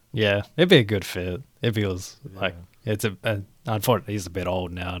 Yeah, it'd be a good fit if he was like it's unfortunately he's a bit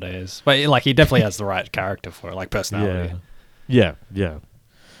old nowadays, but like he definitely has the right character for it, like personality. Yeah.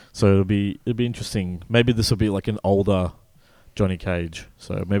 So it'll be interesting. Maybe this will be like an older Johnny Cage,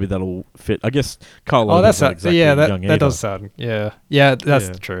 so maybe that'll fit. I guess Carl. Oh, that's not exactly that does sound. Yeah,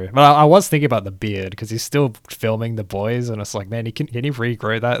 that's true. But I was thinking about the beard because he's still filming The Boys, and it's like, man, can you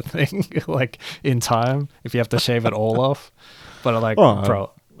regrow that thing like in time if you have to shave it all off? But like,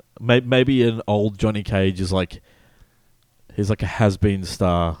 maybe an old Johnny Cage is like he's like a has-been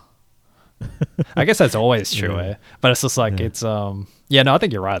star. I guess that's always true, but it's just like it's no, I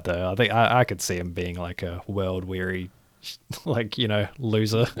think you're right though. I think I could see him being like a world-weary, like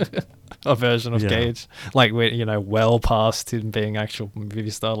loser a version of Cage, like well past him being actual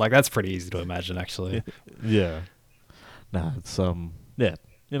movie star. Like that's pretty easy to imagine actually. It's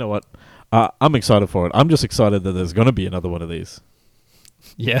you know what, I'm excited for it. I'm just excited that there's gonna be another one of these.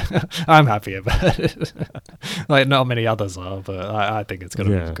 I'm happy about it. Like not many others are, but I think it's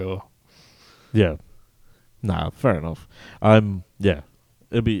gonna be cool. Fair enough. It'll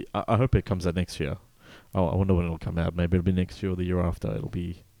be I hope it comes out next year. Oh, I wonder when it'll come out. Maybe it'll be next year or the year after. It'll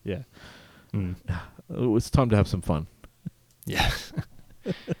be, It's time to have some fun. Yeah.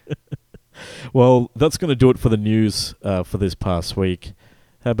 Well, that's going to do it for the news for this past week.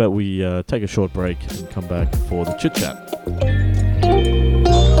 How about we take a short break and come back for the chit chat?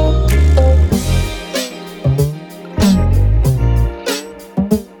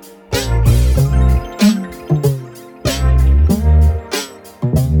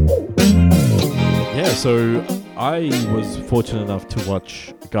 So I was fortunate enough to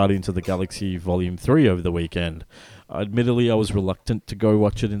watch Guardians of the Galaxy Volume 3 over the weekend. Admittedly, I was reluctant to go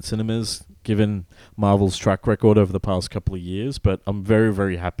watch it in cinemas, given Marvel's track record over the past couple of years, but I'm very,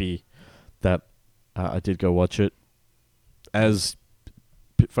 very happy that I did go watch it. As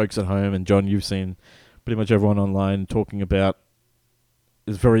folks at home, and John, you've seen pretty much everyone online talking about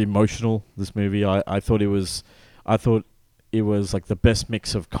is very emotional. This movie, I thought it was like the best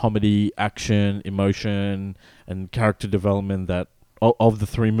mix of comedy, action, emotion, and character development that of the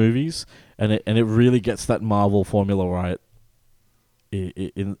three movies, and it really gets that Marvel formula right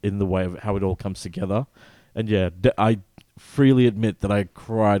in the way of how it all comes together. And yeah, I freely admit that I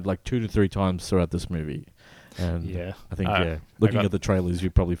cried like 2 to 3 times throughout this movie. And Yeah. I think looking at the trailers,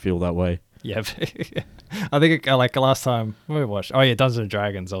 you probably feel that way. Yeah, I think like last time we watched, Dungeons and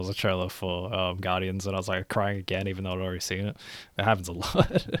Dragons. There was a trailer for Guardians, and I was like crying again, even though I'd already seen it. It happens a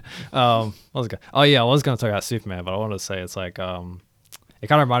lot. I was going to talk about Superman, but I wanted to say it's like it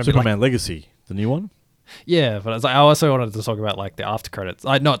kind of reminded me Superman Legacy, the new one. Yeah, but it's like I also wanted to talk about like the after credits.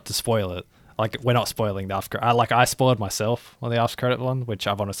 Not to spoil it. Like we're not spoiling the after. I spoiled myself on the after credit one, which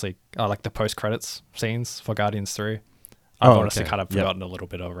I've honestly like the post credits scenes for Guardians 3. I've honestly kind of forgotten a little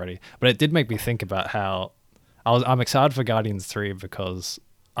bit already, but it did make me think about how I'm excited for Guardians 3 because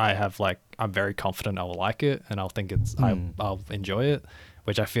I'm very confident I will like it and I'll think I'll enjoy it,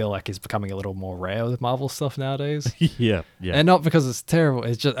 which I feel like is becoming a little more rare with Marvel stuff nowadays. Yeah, and not because it's terrible.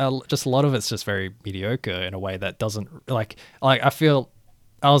 It's just a lot of it's just very mediocre in a way that doesn't like I feel.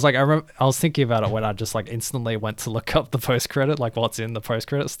 I was thinking about it when I just like instantly went to look up the post credit, like what's in the post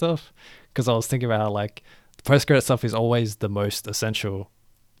credit stuff, because I was thinking about how like post-credit stuff is always the most essential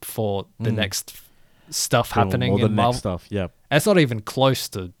for the next stuff happening in Marvel. Stuff, yeah. It's not even close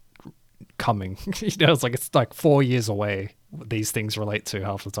to coming. It's like 4 years away. These things relate to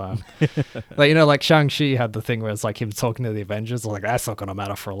half the time. Like Shang-Chi had the thing where it's like him talking to the Avengers. Like that's not gonna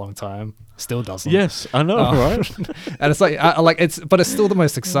matter for a long time. Still doesn't. Yes, I know, right? And it's like but it's still the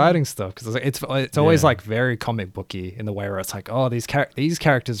most exciting stuff because it's always like very comic booky in the way where it's like, oh, these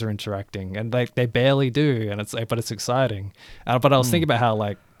characters are interacting and they barely do, and but it's exciting. But I was thinking about how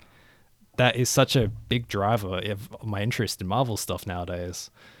like that is such a big driver of my interest in Marvel stuff nowadays.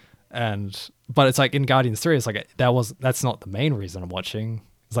 But it's like in Guardians 3, it's like that's not the main reason I'm watching.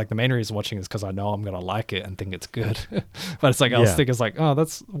 It's like the main reason I'm watching is because I know I'm gonna like it and think it's good. But it's like I was thinking, it's like, oh,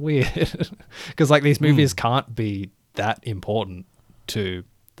 that's weird, because like these movies can't be that important to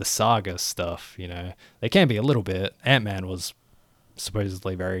the saga stuff. They can be a little bit. Ant-Man was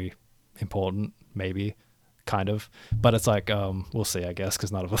supposedly very important, maybe, kind of, but it's like we'll see, I guess,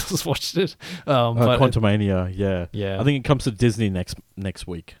 because none of us has watched it. But Quantumania, yeah. I think it comes to Disney next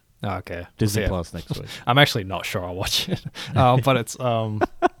week. Oh, okay. Disney Plus next week. I'm actually not sure I'll watch it. But it's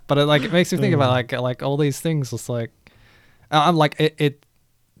but it makes me think about like all these things. It's like I'm like it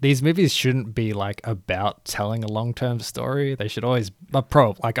these movies shouldn't be like about telling a long-term story. They should always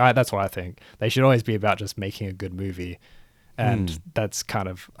that's what I think. They should always be about just making a good movie. And that's kind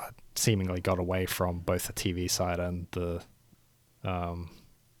of seemingly got away from both the TV side and the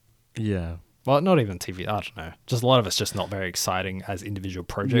well, not even TV. I don't know. Just a lot of it's just not very exciting as individual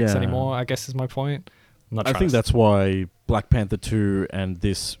projects anymore, I guess is my point. I think that's why Black Panther 2 and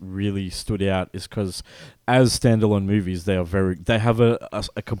this really stood out, is because as standalone movies, they have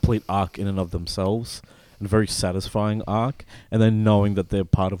a complete arc in and of themselves, and a very satisfying arc. And then knowing that they're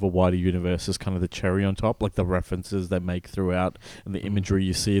part of a wider universe is kind of the cherry on top, like the references they make throughout and the imagery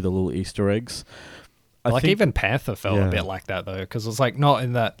you see, the little Easter eggs. I think even Panther felt a bit like that though, because it's like not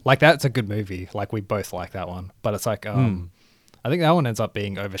in that like that's a good movie, like we both like that one, but it's like I think that one ends up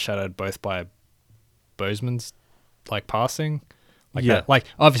being overshadowed both by Boseman's like passing, like that. Like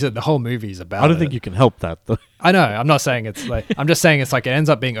obviously the whole movie's about. I don't think you can help that though. I know. I'm not saying it's like I'm just saying it's like it ends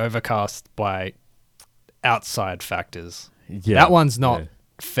up being overcast by outside factors. Yeah, that one's not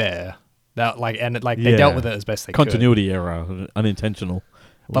fair. That they dealt with it as best they could. Continuity error, unintentional.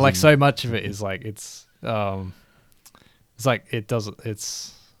 But like so much of it is like it's like it doesn't.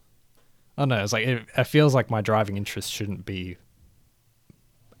 It's I don't know. It's like it feels like my driving interest shouldn't be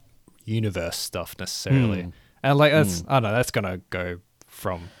universe stuff necessarily, and like that's I don't know. That's gonna go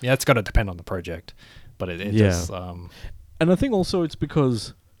from it's gonna depend on the project, but it does. And I think also it's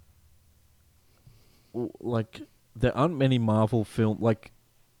because like there aren't many Marvel like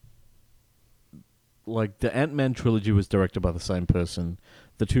the Ant-Man trilogy was directed by the same person.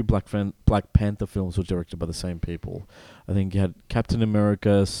 The two Black Panther films were directed by the same people. I think you had Captain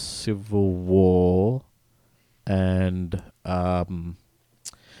America: Civil War, and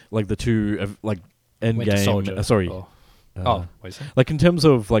like the two like Endgame. Sorry, like in terms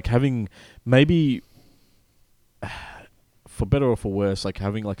of like having maybe for better or for worse, like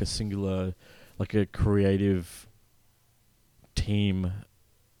having like a singular, like a creative team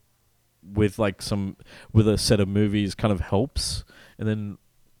with like with a set of movies kind of helps. And then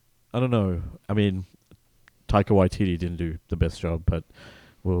I don't know. I mean, Taika Waititi didn't do the best job, but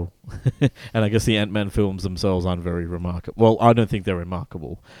Well, and I guess the Ant-Man films themselves aren't very remarkable. Well, I don't think they're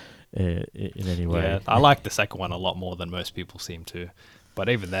remarkable in any way. Yeah, I like the second one a lot more than most people seem to. But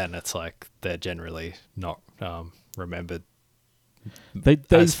even then, it's like they're generally not remembered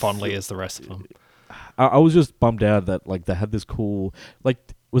as fondly as the rest of them. I was just bummed out that like they had this cool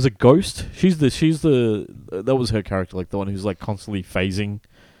like was it Ghost? She's the that was her character, like the one who's like constantly phasing.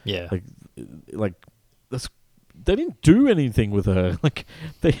 Yeah. Like that's they didn't do anything with her. Like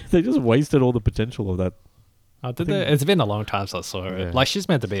they just wasted all the potential of that. It's been a long time since I saw her. Yeah. Like she's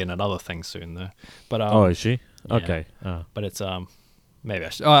meant to be in another thing soon though. But is she? Yeah. Okay. But it's maybe I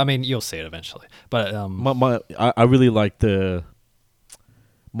should. Oh, I mean you'll see it eventually. But I really like the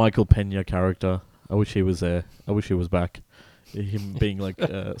Michael Pena character. I wish he was there. I wish he was back. Him being like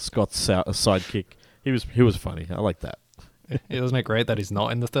Scott's sidekick. He was funny. I like that. Isn't it great that he's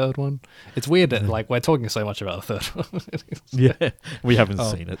not in the third one? It's weird that like we're talking so much about the third one. Yeah, we haven't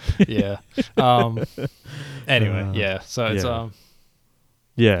seen it. Yeah. Anyway, yeah. So it's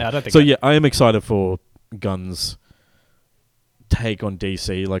yeah. I don't think so. Yeah, I am excited for Gunn's take on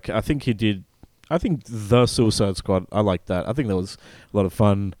DC. Like I think the Suicide Squad. I like that. I think that was a lot of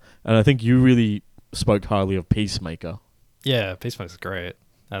fun, and I think you really spoke highly of Peacemaker. Yeah, Peacemaker's great.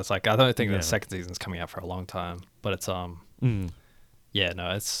 And it's like I don't think the second season's coming out for a long time, but it's yeah,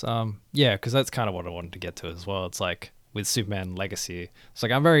 no, it's yeah, because that's kind of what I wanted to get to as well. It's like with Superman Legacy, it's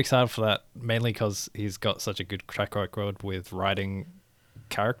like I'm very excited for that, mainly because he's got such a good track record with writing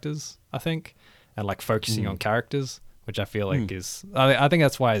characters, I think, and like focusing on characters, which I feel like is I think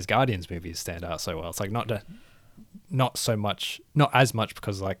that's why his Guardians movies stand out so well. It's like not as much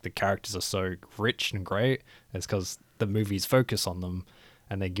because like the characters are so rich and great. It's because the movies focus on them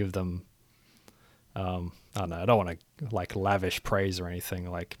and they give them I don't know, I don't want to like lavish praise or anything,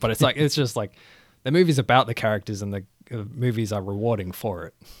 like, but it's like it's just like the movie's about the characters and the movies are rewarding for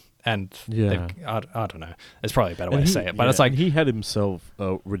it. And I don't know, it's probably a better way to say it, but it's like he had himself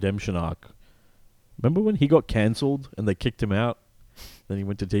a redemption arc. Remember when he got cancelled and they kicked him out? Then he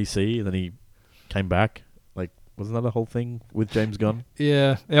went to DC and then he came back. Like, wasn't that a whole thing with James Gunn?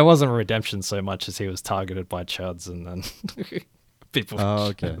 Yeah, it wasn't a redemption so much as he was targeted by chuds and then people. Oh,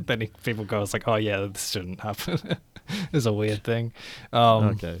 okay. Then people go, "It's like, oh yeah, this shouldn't happen." It's a weird thing.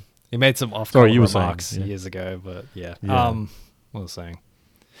 Okay. He made some off-color remarks years ago, but yeah. What was I saying?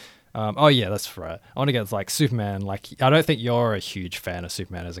 Oh yeah, that's right. I want to get like Superman. Like, I don't think you're a huge fan of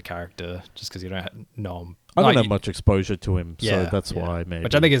Superman as a character, just because you don't know him. I don't have much exposure to him, so that's why. Maybe,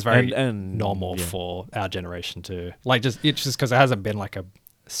 which I think is very normal for our generation too. Like, it's just because it hasn't been like a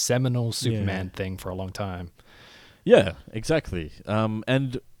seminal Superman thing for a long time. Yeah, exactly.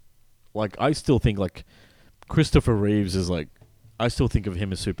 And like I still think like Christopher Reeves is like. I still think of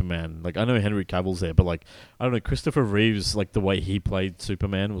him as Superman. Like, I know Henry Cavill's there, but like, I don't know, Christopher Reeves, like the way he played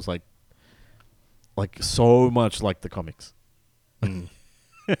Superman was like so much like the comics.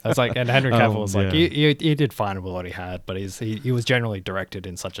 That's like, and Henry Cavill was like, he did fine with what he had, but he was generally directed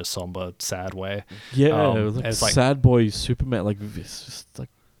in such a somber, sad way. Yeah, it's like sad boy Superman. Like, it's just like,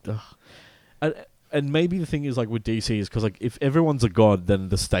 and maybe the thing is like with DC is because like if everyone's a god, then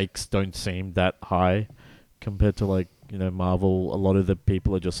the stakes don't seem that high compared to like. You know, Marvel, a lot of the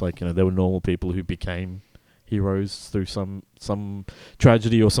people are just like, you know, they were normal people who became heroes through some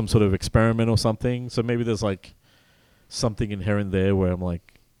tragedy or some sort of experiment or something. So maybe there's like something inherent there where I'm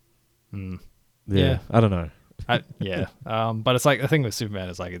like, I don't know. But it's like the thing with Superman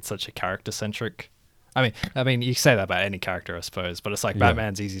is like it's such a character centric. I mean, you say that about any character, I suppose, but it's like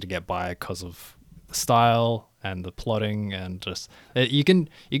Batman's easy to get by because of the style and the plotting, and just you can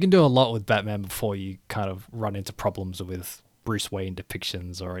do a lot with Batman before you kind of run into problems with Bruce Wayne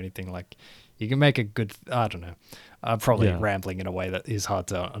depictions or anything. Like, you can make a good, I don't know, I'm probably rambling in a way that is hard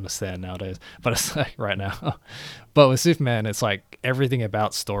to understand nowadays, but it's like right now. But with Superman, it's like everything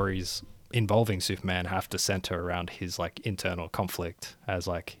about stories involving Superman have to center around his like internal conflict as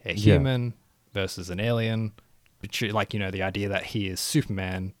like a human versus an alien. Like, you know, the idea that he is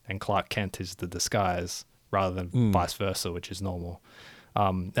Superman and Clark Kent is the disguise, rather than vice versa, which is normal.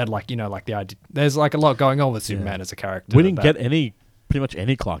 And like, you know, like the idea, there's like a lot going on with Superman as a character. We didn't get pretty much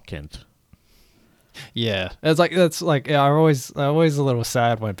any Clark Kent. Yeah, it's like I'm always a little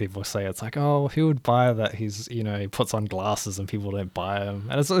sad when people say it's like, oh, who would buy that? He's, you know, he puts on glasses and people don't buy him,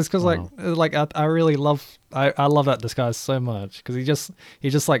 and it's because like I really love I love that disguise so much because he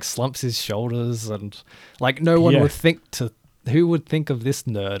just like slumps his shoulders and like no one would think to. Who would think of this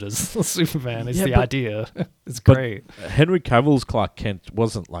nerd as Superman? Is the idea. It's great. Henry Cavill's Clark Kent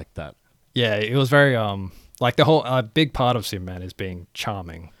wasn't like that. Yeah, it was very like the whole big part of Superman is being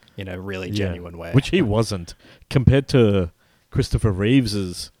charming in a really genuine way, which he wasn't compared to Christopher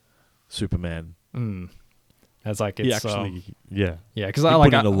Reeves's Superman. It's like He it's actually, because he I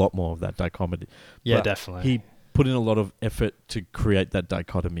like put in a lot more of that dichotomy. Yeah, But definitely. He put in a lot of effort to create that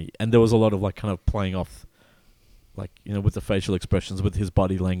dichotomy, and there was a lot of like kind of playing off, like, you know, with the facial expressions, with his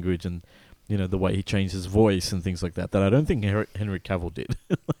body language, and, you know, the way he changed his voice and things like that. That I don't think Henry Cavill did.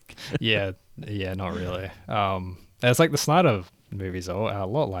 yeah, not really. It's like the Snyder movies are a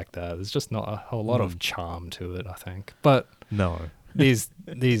lot like that. There's just not a whole lot of charm to it, I think. But No. these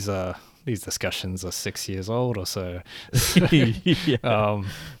discussions are 6 years old or so. Yeah.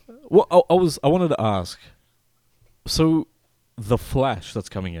 Well, I wanted to ask. So, the Flash that's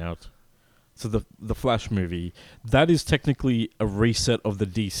coming out. So the Flash movie, that is technically a reset of the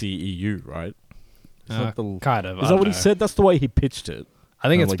DCEU, right? Kind of. Is that what he said? That's the way he pitched it. I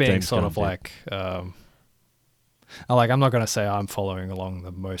think it's like being James sort Gunn of did. like, I'm not going to say I'm following along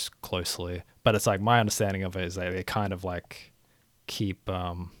the most closely, but it's like my understanding of it is that they kind of like keep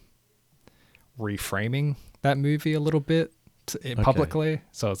reframing that movie a little bit publicly.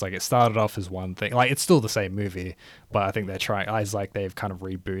 So it's like it started off as one thing, like it's still the same movie, but I think they're trying. It's like they've kind of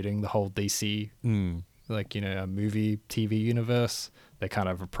rebooting the whole DC, like, you know, a movie TV universe. They're kind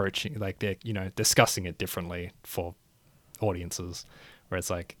of approaching, like they're, you know, discussing it differently for audiences, where it's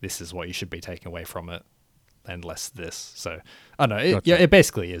like this is what you should be taking away from it, and less this. So I don't know. Gotcha. It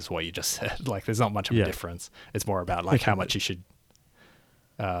basically is what you just said. Like there's not much of a difference. It's more about like how much you should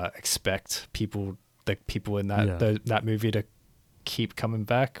expect the people in that movie to keep coming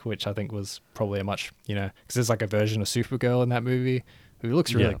back, which I think was probably a much, you know, because there's like a version of Supergirl in that movie who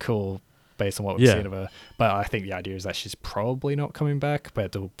looks really cool based on what we've seen of her. But I think the idea is that she's probably not coming back,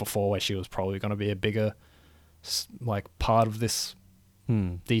 but before where she was probably going to be a bigger like part of this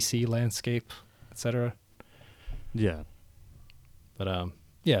DC landscape, etc. Yeah. But I'm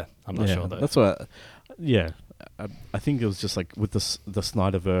not sure though. That's what. I think it was just like with the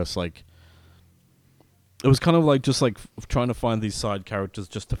Snyderverse, like it was kind of like just like trying to find these side characters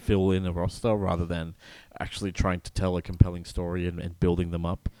just to fill in a roster rather than actually trying to tell a compelling story and building them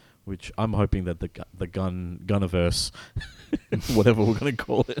up. Which I'm hoping that the Gunniverse, whatever we're gonna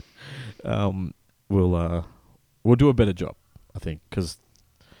call it, will do a better job. I think because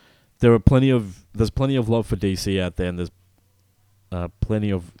there's plenty of love for DC out there, and there's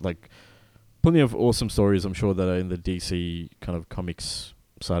plenty of awesome stories, I'm sure, that are in the DC kind of comics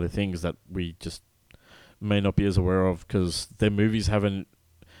side of things that we just may not be as aware of because their movies haven't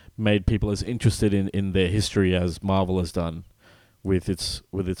made people as interested in their history as Marvel has done with its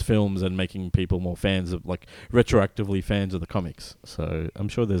films and making people more fans of, like, retroactively fans of the comics. So I'm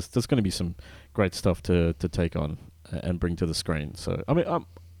sure there's going to be some great stuff to take on and bring to the screen. So I mean,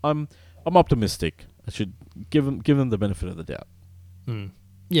 I'm optimistic. I should give them the benefit of the doubt.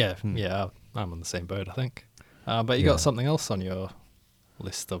 Yeah, I'm on the same boat, I think. But you got something else on your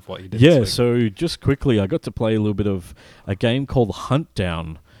list of what you did this week? So just quickly, I got to play a little bit of a game called Hunt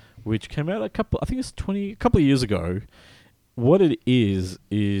Down, which came out a couple of years ago. What it is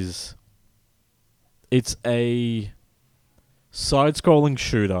it's a side-scrolling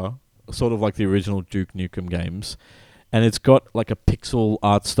shooter, sort of like the original Duke Nukem games, and it's got like a pixel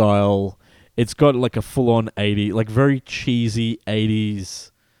art style. It's got like a full-on 80s, like very cheesy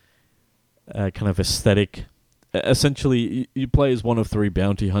 80s kind of aesthetic. Essentially, you play as one of 3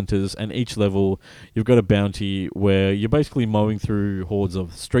 bounty hunters, and each level you've got a bounty where you're basically mowing through hordes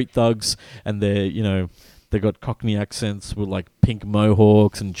of street thugs, and they got Cockney accents with like pink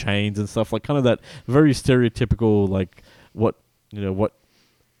mohawks and chains and stuff, like kind of that very stereotypical, like what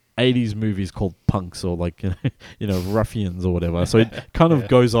 80s movies called punks or like ruffians or whatever. So it kind of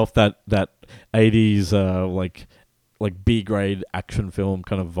goes off that 80s like B-grade action film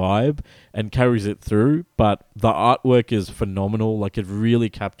kind of vibe and carries it through. But the artwork is phenomenal. Like it really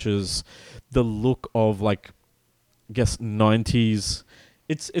captures the look of, like, I guess 90s.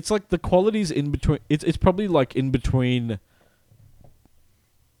 It's like the quality's in between. It's probably like in between.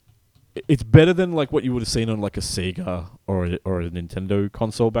 It's better than like what you would have seen on like a Sega or a Nintendo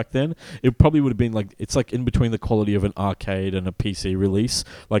console back then. It probably would have been like, it's like in between the quality of an arcade and a PC release.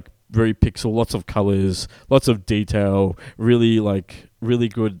 Like very pixel, lots of colors, lots of detail, really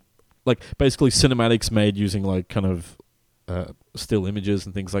good, like basically cinematics made using like kind of still images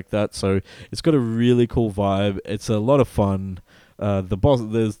and things like that. So it's got a really cool vibe. It's a lot of fun. The boss,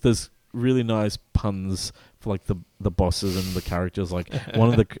 there's really nice puns for like the bosses and the characters. Like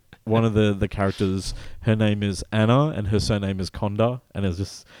one of the characters, her name is Anna and her surname is Conda, and it's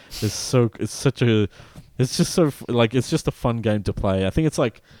just a fun game to play. I think it's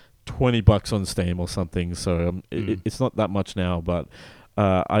like $20 on Steam or something. So it's not that much now, but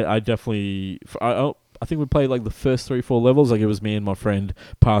I definitely I think we played like the first 3-4 levels. Like it was me and my friend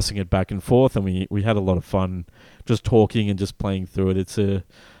passing it back and forth, and we had a lot of fun just talking and just playing through it. It's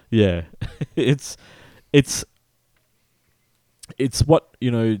it's what,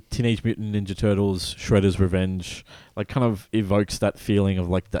 Teenage Mutant Ninja Turtles Shredder's Revenge like kind of evokes that feeling of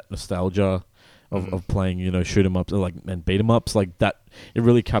like that nostalgia of playing, shoot 'em ups and beat 'em ups like that. It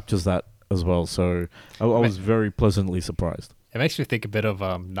really captures that as well. So I was very pleasantly surprised. It makes me think a bit of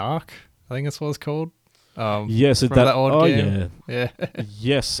Narc. I think that's what it's called. Yes, that old game. Yeah.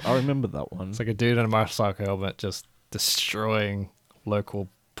 Yes, I remember that one. It's like a dude in a motorcycle helmet just destroying local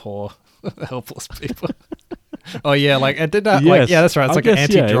poor, helpless people. Oh yeah, like it did that. Yes. That's right. It's like an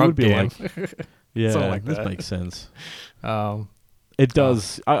anti-drug game. Like this makes sense. It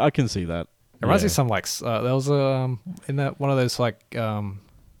does. I can see that. It reminds me of some like there was in that one of those like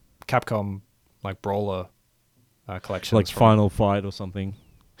Capcom like brawler collections, like Final Fight or something.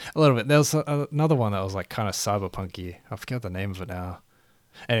 A little bit. There was another one that was like kind of cyberpunky. I forget the name of it now.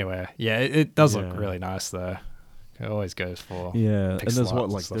 Anyway, yeah, it does look really nice though. It always goes for and there's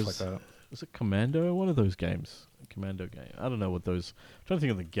stuff like that. Is it Commando? One of those games. A Commando game. I don't know what those. I'm trying to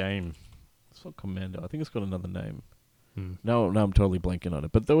think of the game. It's not Commando. I think it's got another name. No, I'm totally blanking on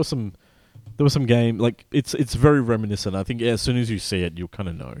it. But there was some game like it's very reminiscent. I think as soon as you see it, you'll kind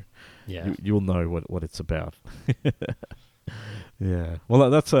of know. Yeah, you'll know what it's about. Yeah.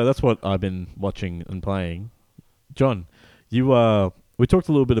 Well, that's what I've been watching and playing. John, we talked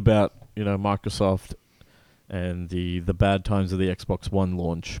a little bit about Microsoft and the bad times of the Xbox One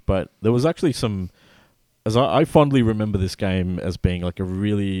launch, but there was actually some. As I fondly remember this game as being like a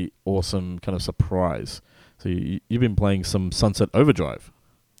really awesome kind of surprise. So you've been playing some Sunset Overdrive.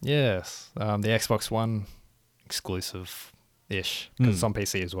 Yes, the Xbox One exclusive-ish, because it's on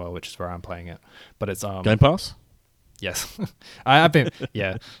PC as well, which is where I'm playing it. But it's Game Pass. Yes, I've been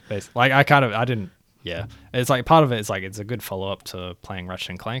like I didn't. Yeah, it's like part of it is like it's a good follow up to playing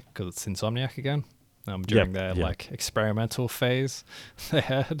Ratchet and Clank because it's Insomniac again. During their like experimental phase they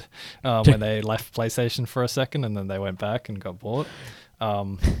had when they left PlayStation for a second and then they went back and got bought.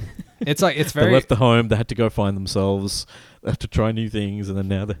 It's like it's very. They left the home. They had to go find themselves. They have to try new things, and then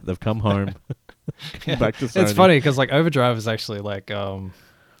now they've come home. Back to Sony. It's funny because like Overdrive is actually like I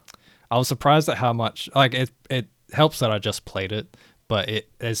was surprised at how much like it helps that I just played it, but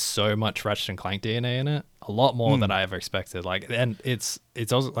there's so much Ratchet and Clank DNA in it, a lot more than I ever expected. Like, and it's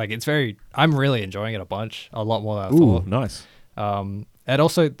also like it's very. I'm really enjoying it a lot more than I thought. Nice. And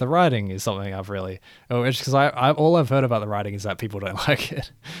also the writing is something I've really, because I all I've heard about the writing is that people don't like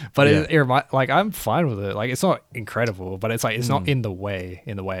it, but like I'm fine with it. Like it's not incredible, but it's like it's not in the way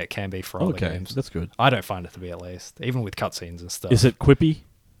it can be for other games. That's good. I don't find it to be, at least, even with cutscenes and stuff. Is it quippy?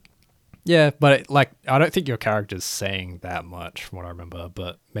 Yeah, but I don't think your character's saying that much from what I remember,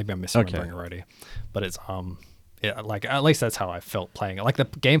 but maybe I'm misremembering already. But it's like at least that's how I felt playing it. Like the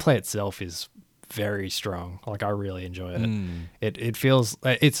gameplay itself is very strong. Like I really enjoy it. It feels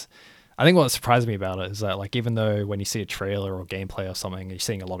it's. I think what surprised me about it is that like even though when you see a trailer or gameplay or something, you're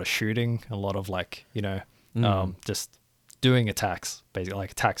seeing a lot of shooting, a lot of like just doing attacks, basically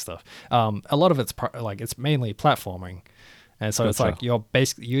like attack stuff. A lot of it's it's mainly platforming. And so it's like you're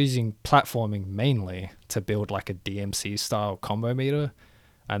basically using platforming mainly to build like a DMC style combo meter.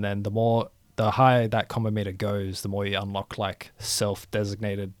 And then the higher that combo meter goes, the more you unlock like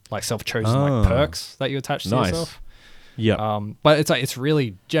self-designated, like self-chosen like perks that you attach to yourself. Yeah. But it's like, it's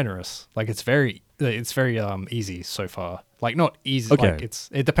really generous. Like it's very easy so far. Like not easy. Okay. Like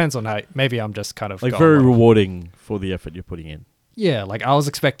it depends on how, maybe I'm just kind of like very rewarding for the effort you're putting in. Yeah. Like I was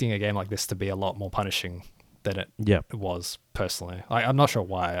expecting a game like this to be a lot more punishing than it was personally. I'm not sure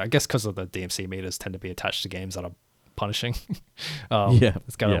why. I guess because of the DMC meters tend to be attached to games that are punishing.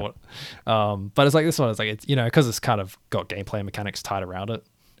 It's kind of what. But it's like this one. It's like it's because it's kind of got gameplay mechanics tied around it.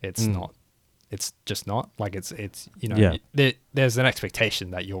 It's not. It's just not like it's there's an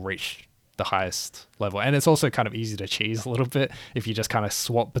expectation that you'll reach the highest level, and it's also kind of easy to cheese a little bit if you just kind of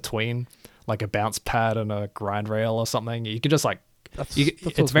swap between like a bounce pad and a grind rail or something. You can just like.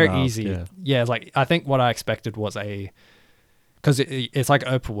 It's very easy. Yeah, like I think what I expected was because it's like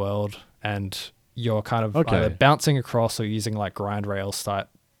open world and you're kind of either bouncing across or using like grind rails type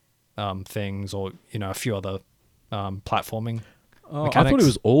things, or a few other platforming mechanics. I thought it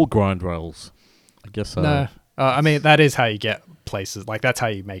was all grind rails. I guess no. I mean that is how you get places. Like that's how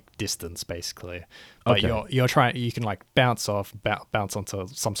you make distance basically. But you're trying. You can like bounce onto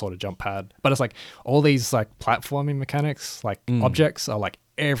some sort of jump pad. But it's like all these like platforming mechanics, like objects are like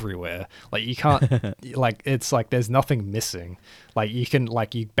everywhere. Like you can't like it's like there's nothing missing. Like you can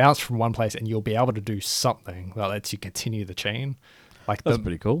you bounce from one place and you'll be able to do something that lets you continue the chain. Like that's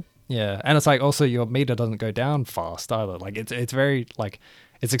pretty cool. Yeah, and it's like also your meter doesn't go down fast either. Like it's very like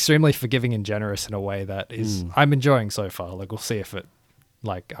it's extremely forgiving and generous in a way that is I'm enjoying so far. Like we'll see if it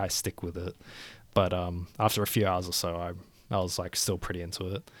like I stick with it. But after a few hours or so, I was like still pretty into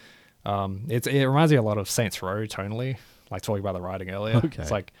it. It reminds me a lot of Saints Row tonally, like talking about the writing earlier. Okay.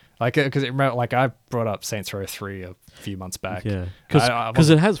 It's like because like I brought up Saints Row 3 a few months back. Yeah, because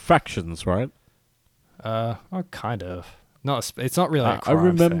it has factions, right? Oh, kind of. It's not really. I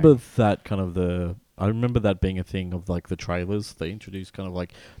remember that kind of I remember that being a thing of like the trailers. They introduced kind of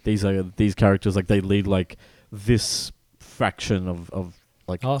like these characters, like they lead like this faction of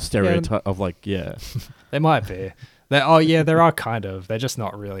like stereotype of like They might be. There are kind of. They're just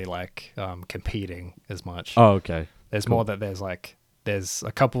not really like competing as much. Oh, okay. There's more that there's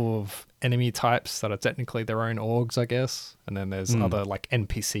a couple of enemy types that are technically their own orgs, I guess, and then there's other like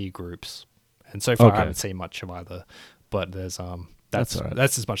NPC groups. And so far, I haven't seen much of either. But there's that's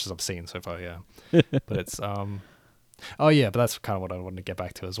as much as I've seen so far. Yeah, but it's but that's kind of what I wanted to get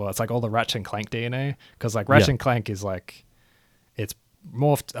back to as well. It's like all the Ratchet and Clank DNA, because like Ratchet and Clank is like it's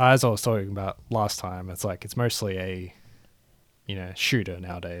morphed, as I was talking about last time. It's like it's mostly a shooter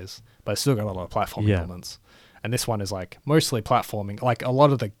nowadays, but it's still got a lot of platforming elements. And this one is like mostly platforming. Like a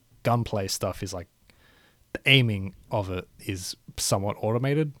lot of the gunplay stuff is like the aiming of it is somewhat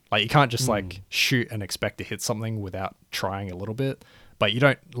automated. Like you can't just like shoot and expect to hit something without trying a little bit. But you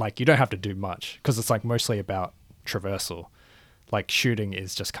don't have to do much because it's like mostly about traversal. Like shooting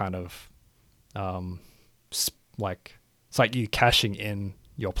is just kind of like it's like you cashing in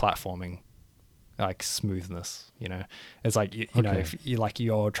your platforming like smoothness. It's like you know if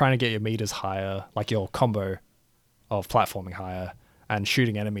you're trying to get your meters higher, like your combo of platforming higher, and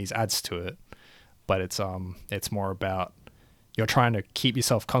shooting enemies adds to it. But it's more about you're trying to keep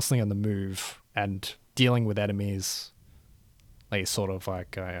yourself constantly on the move and dealing with enemies like sort of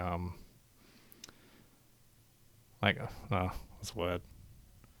like a what's the word?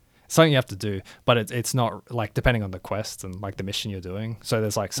 It's something you have to do, but it's not like depending on the quest and like the mission you're doing. So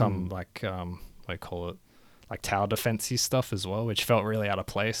there's like some like what do you call it? Like tower defensey stuff as well, which felt really out of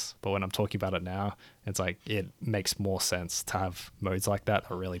place. But when I'm talking about it now, it's like it makes more sense to have modes like that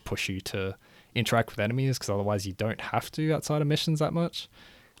really push you to interact with enemies, because otherwise you don't have to outside of missions that much.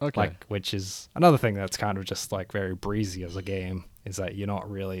 Okay. Like, which is another thing that's kind of just like very breezy as a game, is that you're not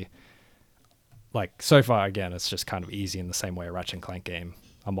really like, so far again it's just kind of easy in the same way a Ratchet and Clank game,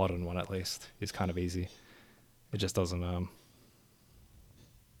 a modern one at least, is kind of easy. It just doesn't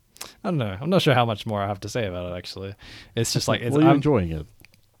I don't know. I'm not sure how much more I have to say about it actually. It's just like you're enjoying it.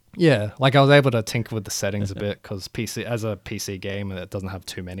 Yeah, like I was able to tinker with the settings a bit because as a PC game, it doesn't have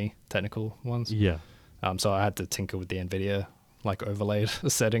too many technical ones. Yeah. So I had to tinker with the NVIDIA like overlaid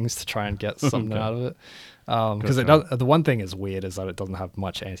settings to try and get something out of it. Because the one thing is weird is that it doesn't have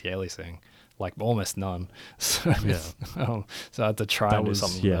much anti-aliasing, like almost none. So so I had to try and do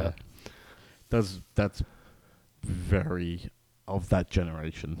something with that. That's very of that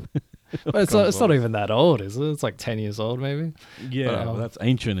generation. But it's not even that old, is it? It's like 10 years old, maybe. Yeah, but that's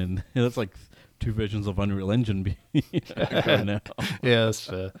ancient, and that's like two versions of Unreal Engine now. Yeah, that's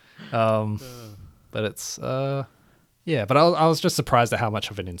fair. But it's but I was just surprised at how much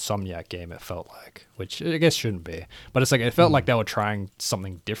of an Insomniac game it felt like, which I guess shouldn't be. But it's like it felt like they were trying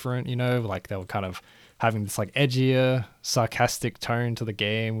something different, like they were kind of having this like edgier, sarcastic tone to the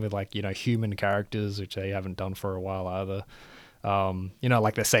game with like human characters, which they haven't done for a while either.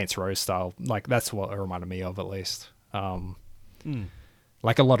 Like the Saints Row style, like that's what it reminded me of at least.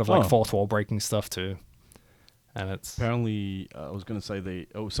 Like a lot of like fourth wall breaking stuff too. And it's apparently I was going to say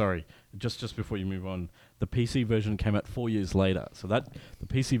just before you move on, the PC version came out 4 years later. So the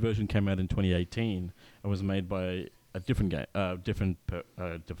PC version came out in 2018 and was made by a different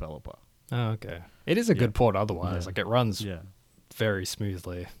developer. Oh, okay. It is a good port otherwise. Like it runs very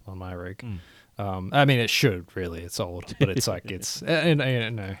smoothly on my rig. I mean, it should really. It's old, but it's like it's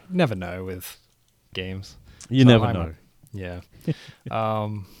never know with games. You never know. Yeah. I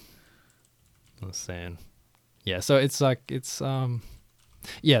was saying. Yeah. So it's like it's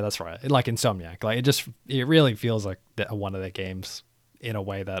yeah, that's right. Like Insomniac, like it really feels like one of their games in a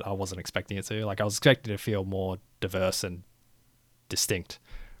way that I wasn't expecting it to. Like I was expecting it to feel more diverse and distinct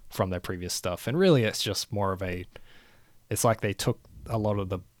from their previous stuff, and really it's just more of it's like they took a lot of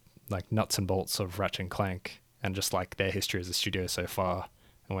the like nuts and bolts of Ratchet and Clank and just like their history as a studio so far,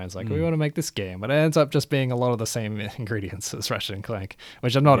 and when it's like we want to make this game, but it ends up just being a lot of the same ingredients as Ratchet and Clank,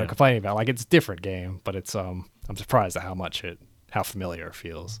 which I'm not complaining about. Like it's a different game, but it's I'm surprised at how familiar it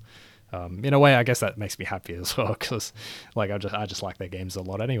feels. In a way, I guess that makes me happy as well, because like I just like their games a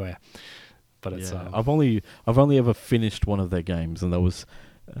lot anyway. But it's I've only ever finished one of their games, and that was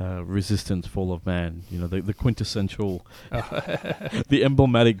Resistance: Fall of Man. You know, the quintessential, the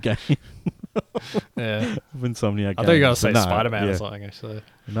emblematic game. Yeah, of Insomniac. I thought you were gonna say Nah, Spider-Man yeah. or something. Actually,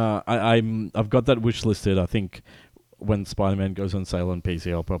 No, I've got that wish listed. I think when Spider-Man goes on sale on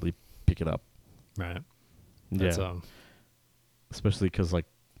PC, I'll probably pick it up. right? Yeah, That's, especially because like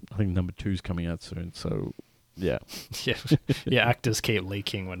I think number 2's coming out soon. So yeah, yeah. Actors keep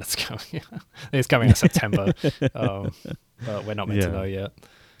leaking when it's coming. I think it's coming in September, but we're not meant to know yet.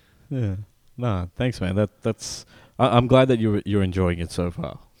 Yeah. Nah, thanks, man. That's. I'm glad that you're enjoying it so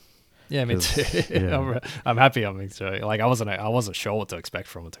far. Yeah, me too. Yeah. I'm happy I'm enjoying it. Like I wasn't sure what to expect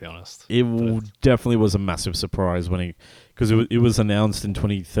from it, to be honest. Definitely was a massive surprise when because it was announced in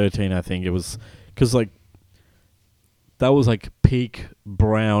 2013. I think it was because like that was like peak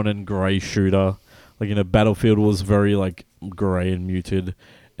brown and grey shooter. Like, you know, Battlefield was very like grey and muted,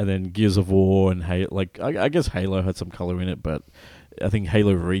 and then Gears of War and I guess Halo had some color in it, but I think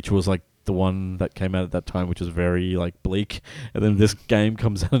Halo Reach was like the one that came out at that time, which was very like bleak, and then this game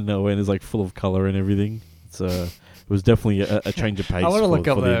comes out of nowhere and is like full of color and everything. It was definitely a change of pace. I want to look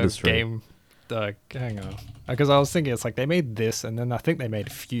up the the industry. game. Hang on, because I was thinking it's like they made this, and then I think they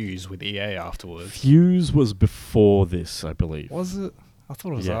made Fuse with EA afterwards. Fuse was before this, I believe. Was it? I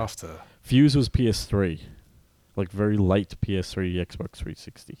thought it was after. Fuse was PS3, like very late PS3, Xbox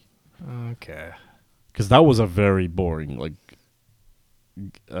 360. Okay. Because that was a very boring like.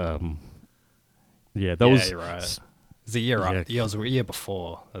 Yeah, that was. You're right. It's a year up. Yeah, it was a year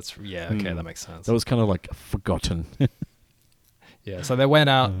before. That's okay, that makes sense. That was kind of like forgotten. Yeah, so they went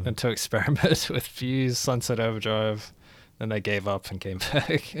out and to experiment with Fuse, Sunset Overdrive, then they gave up and came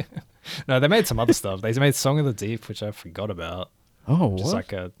back. No, they made some other stuff. They made Song of the Deep, which I forgot about. Oh, what?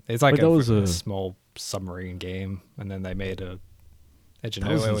 It's like a small submarine game, and then they made a Edge of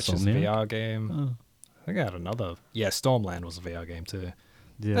Nowhere, which is a VR game. Oh. I think I had another. Yeah, Stormland was a VR game too.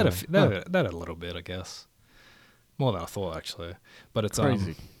 Yeah, that had a little bit, I guess. More than I thought, actually. But it's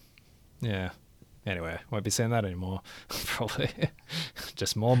crazy. Yeah. Anyway, won't be saying that anymore. Probably.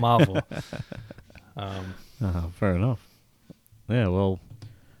 Just more Marvel. Fair enough. Yeah, well,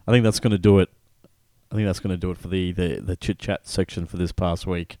 I think that's going to do it. I think that's going to do it for the chit chat section for this past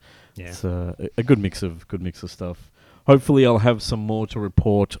week. Yeah. It's a good mix of stuff. Hopefully, I'll have some more to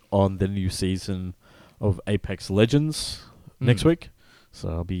report on the new season of Apex Legends next week. So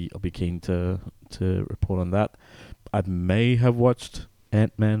I'll be keen to report on that. I may have watched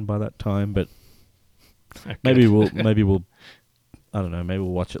Ant-Man by that time, but okay. maybe we'll I don't know, maybe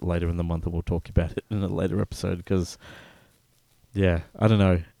we'll watch it later in the month and we'll talk about it in a later episode because I don't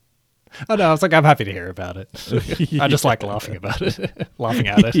know. Oh no, I was like, I'm happy to hear about it. I just like laughing about it. Laughing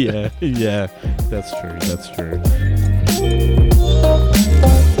at it. Yeah, that's true.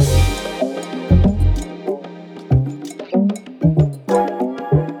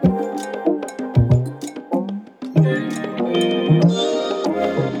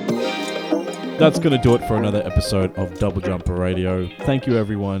 That's going to do it for another episode of Double Jumper Radio. Thank you,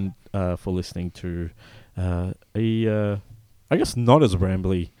 everyone, for listening to I guess not as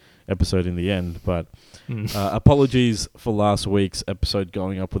rambly episode in the end, but apologies for last week's episode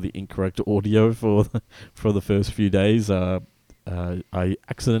going up with the incorrect audio for the first few days. I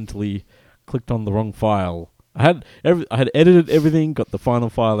accidentally clicked on the wrong file. I had edited everything, got the final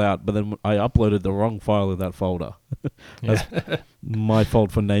file out, but then I uploaded the wrong file in that folder. That's my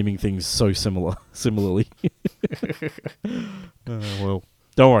fault for naming things so similarly. Well,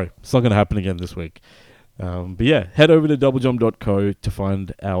 don't worry, it's not going to happen again this week. But yeah, head over to doublejump.co to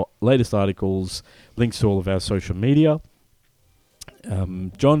find our latest articles, links to all of our social media.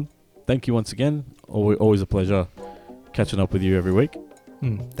 John, thank you once again. Always a pleasure catching up with you every week.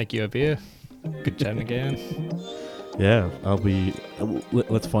 Thank you, Abir. Good chatting again. Yeah,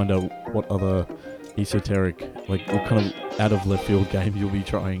 let's find out what other esoteric, like what kind of out of left field game you'll be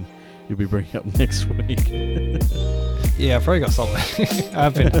bringing up next week. Yeah, I've probably got something.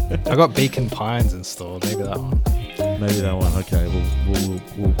 I got Beacon Pines installed. Maybe that one. Okay,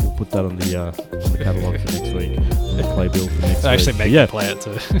 we'll put that on the catalog for next week. On the playbill for next week. Actually, make me play it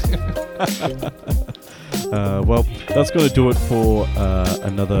too. Well, that's going to do it for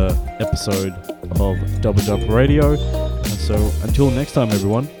another episode of Double Jump Radio. So until next time,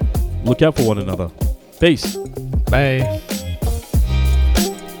 everyone, look out for one another. Peace. Bye.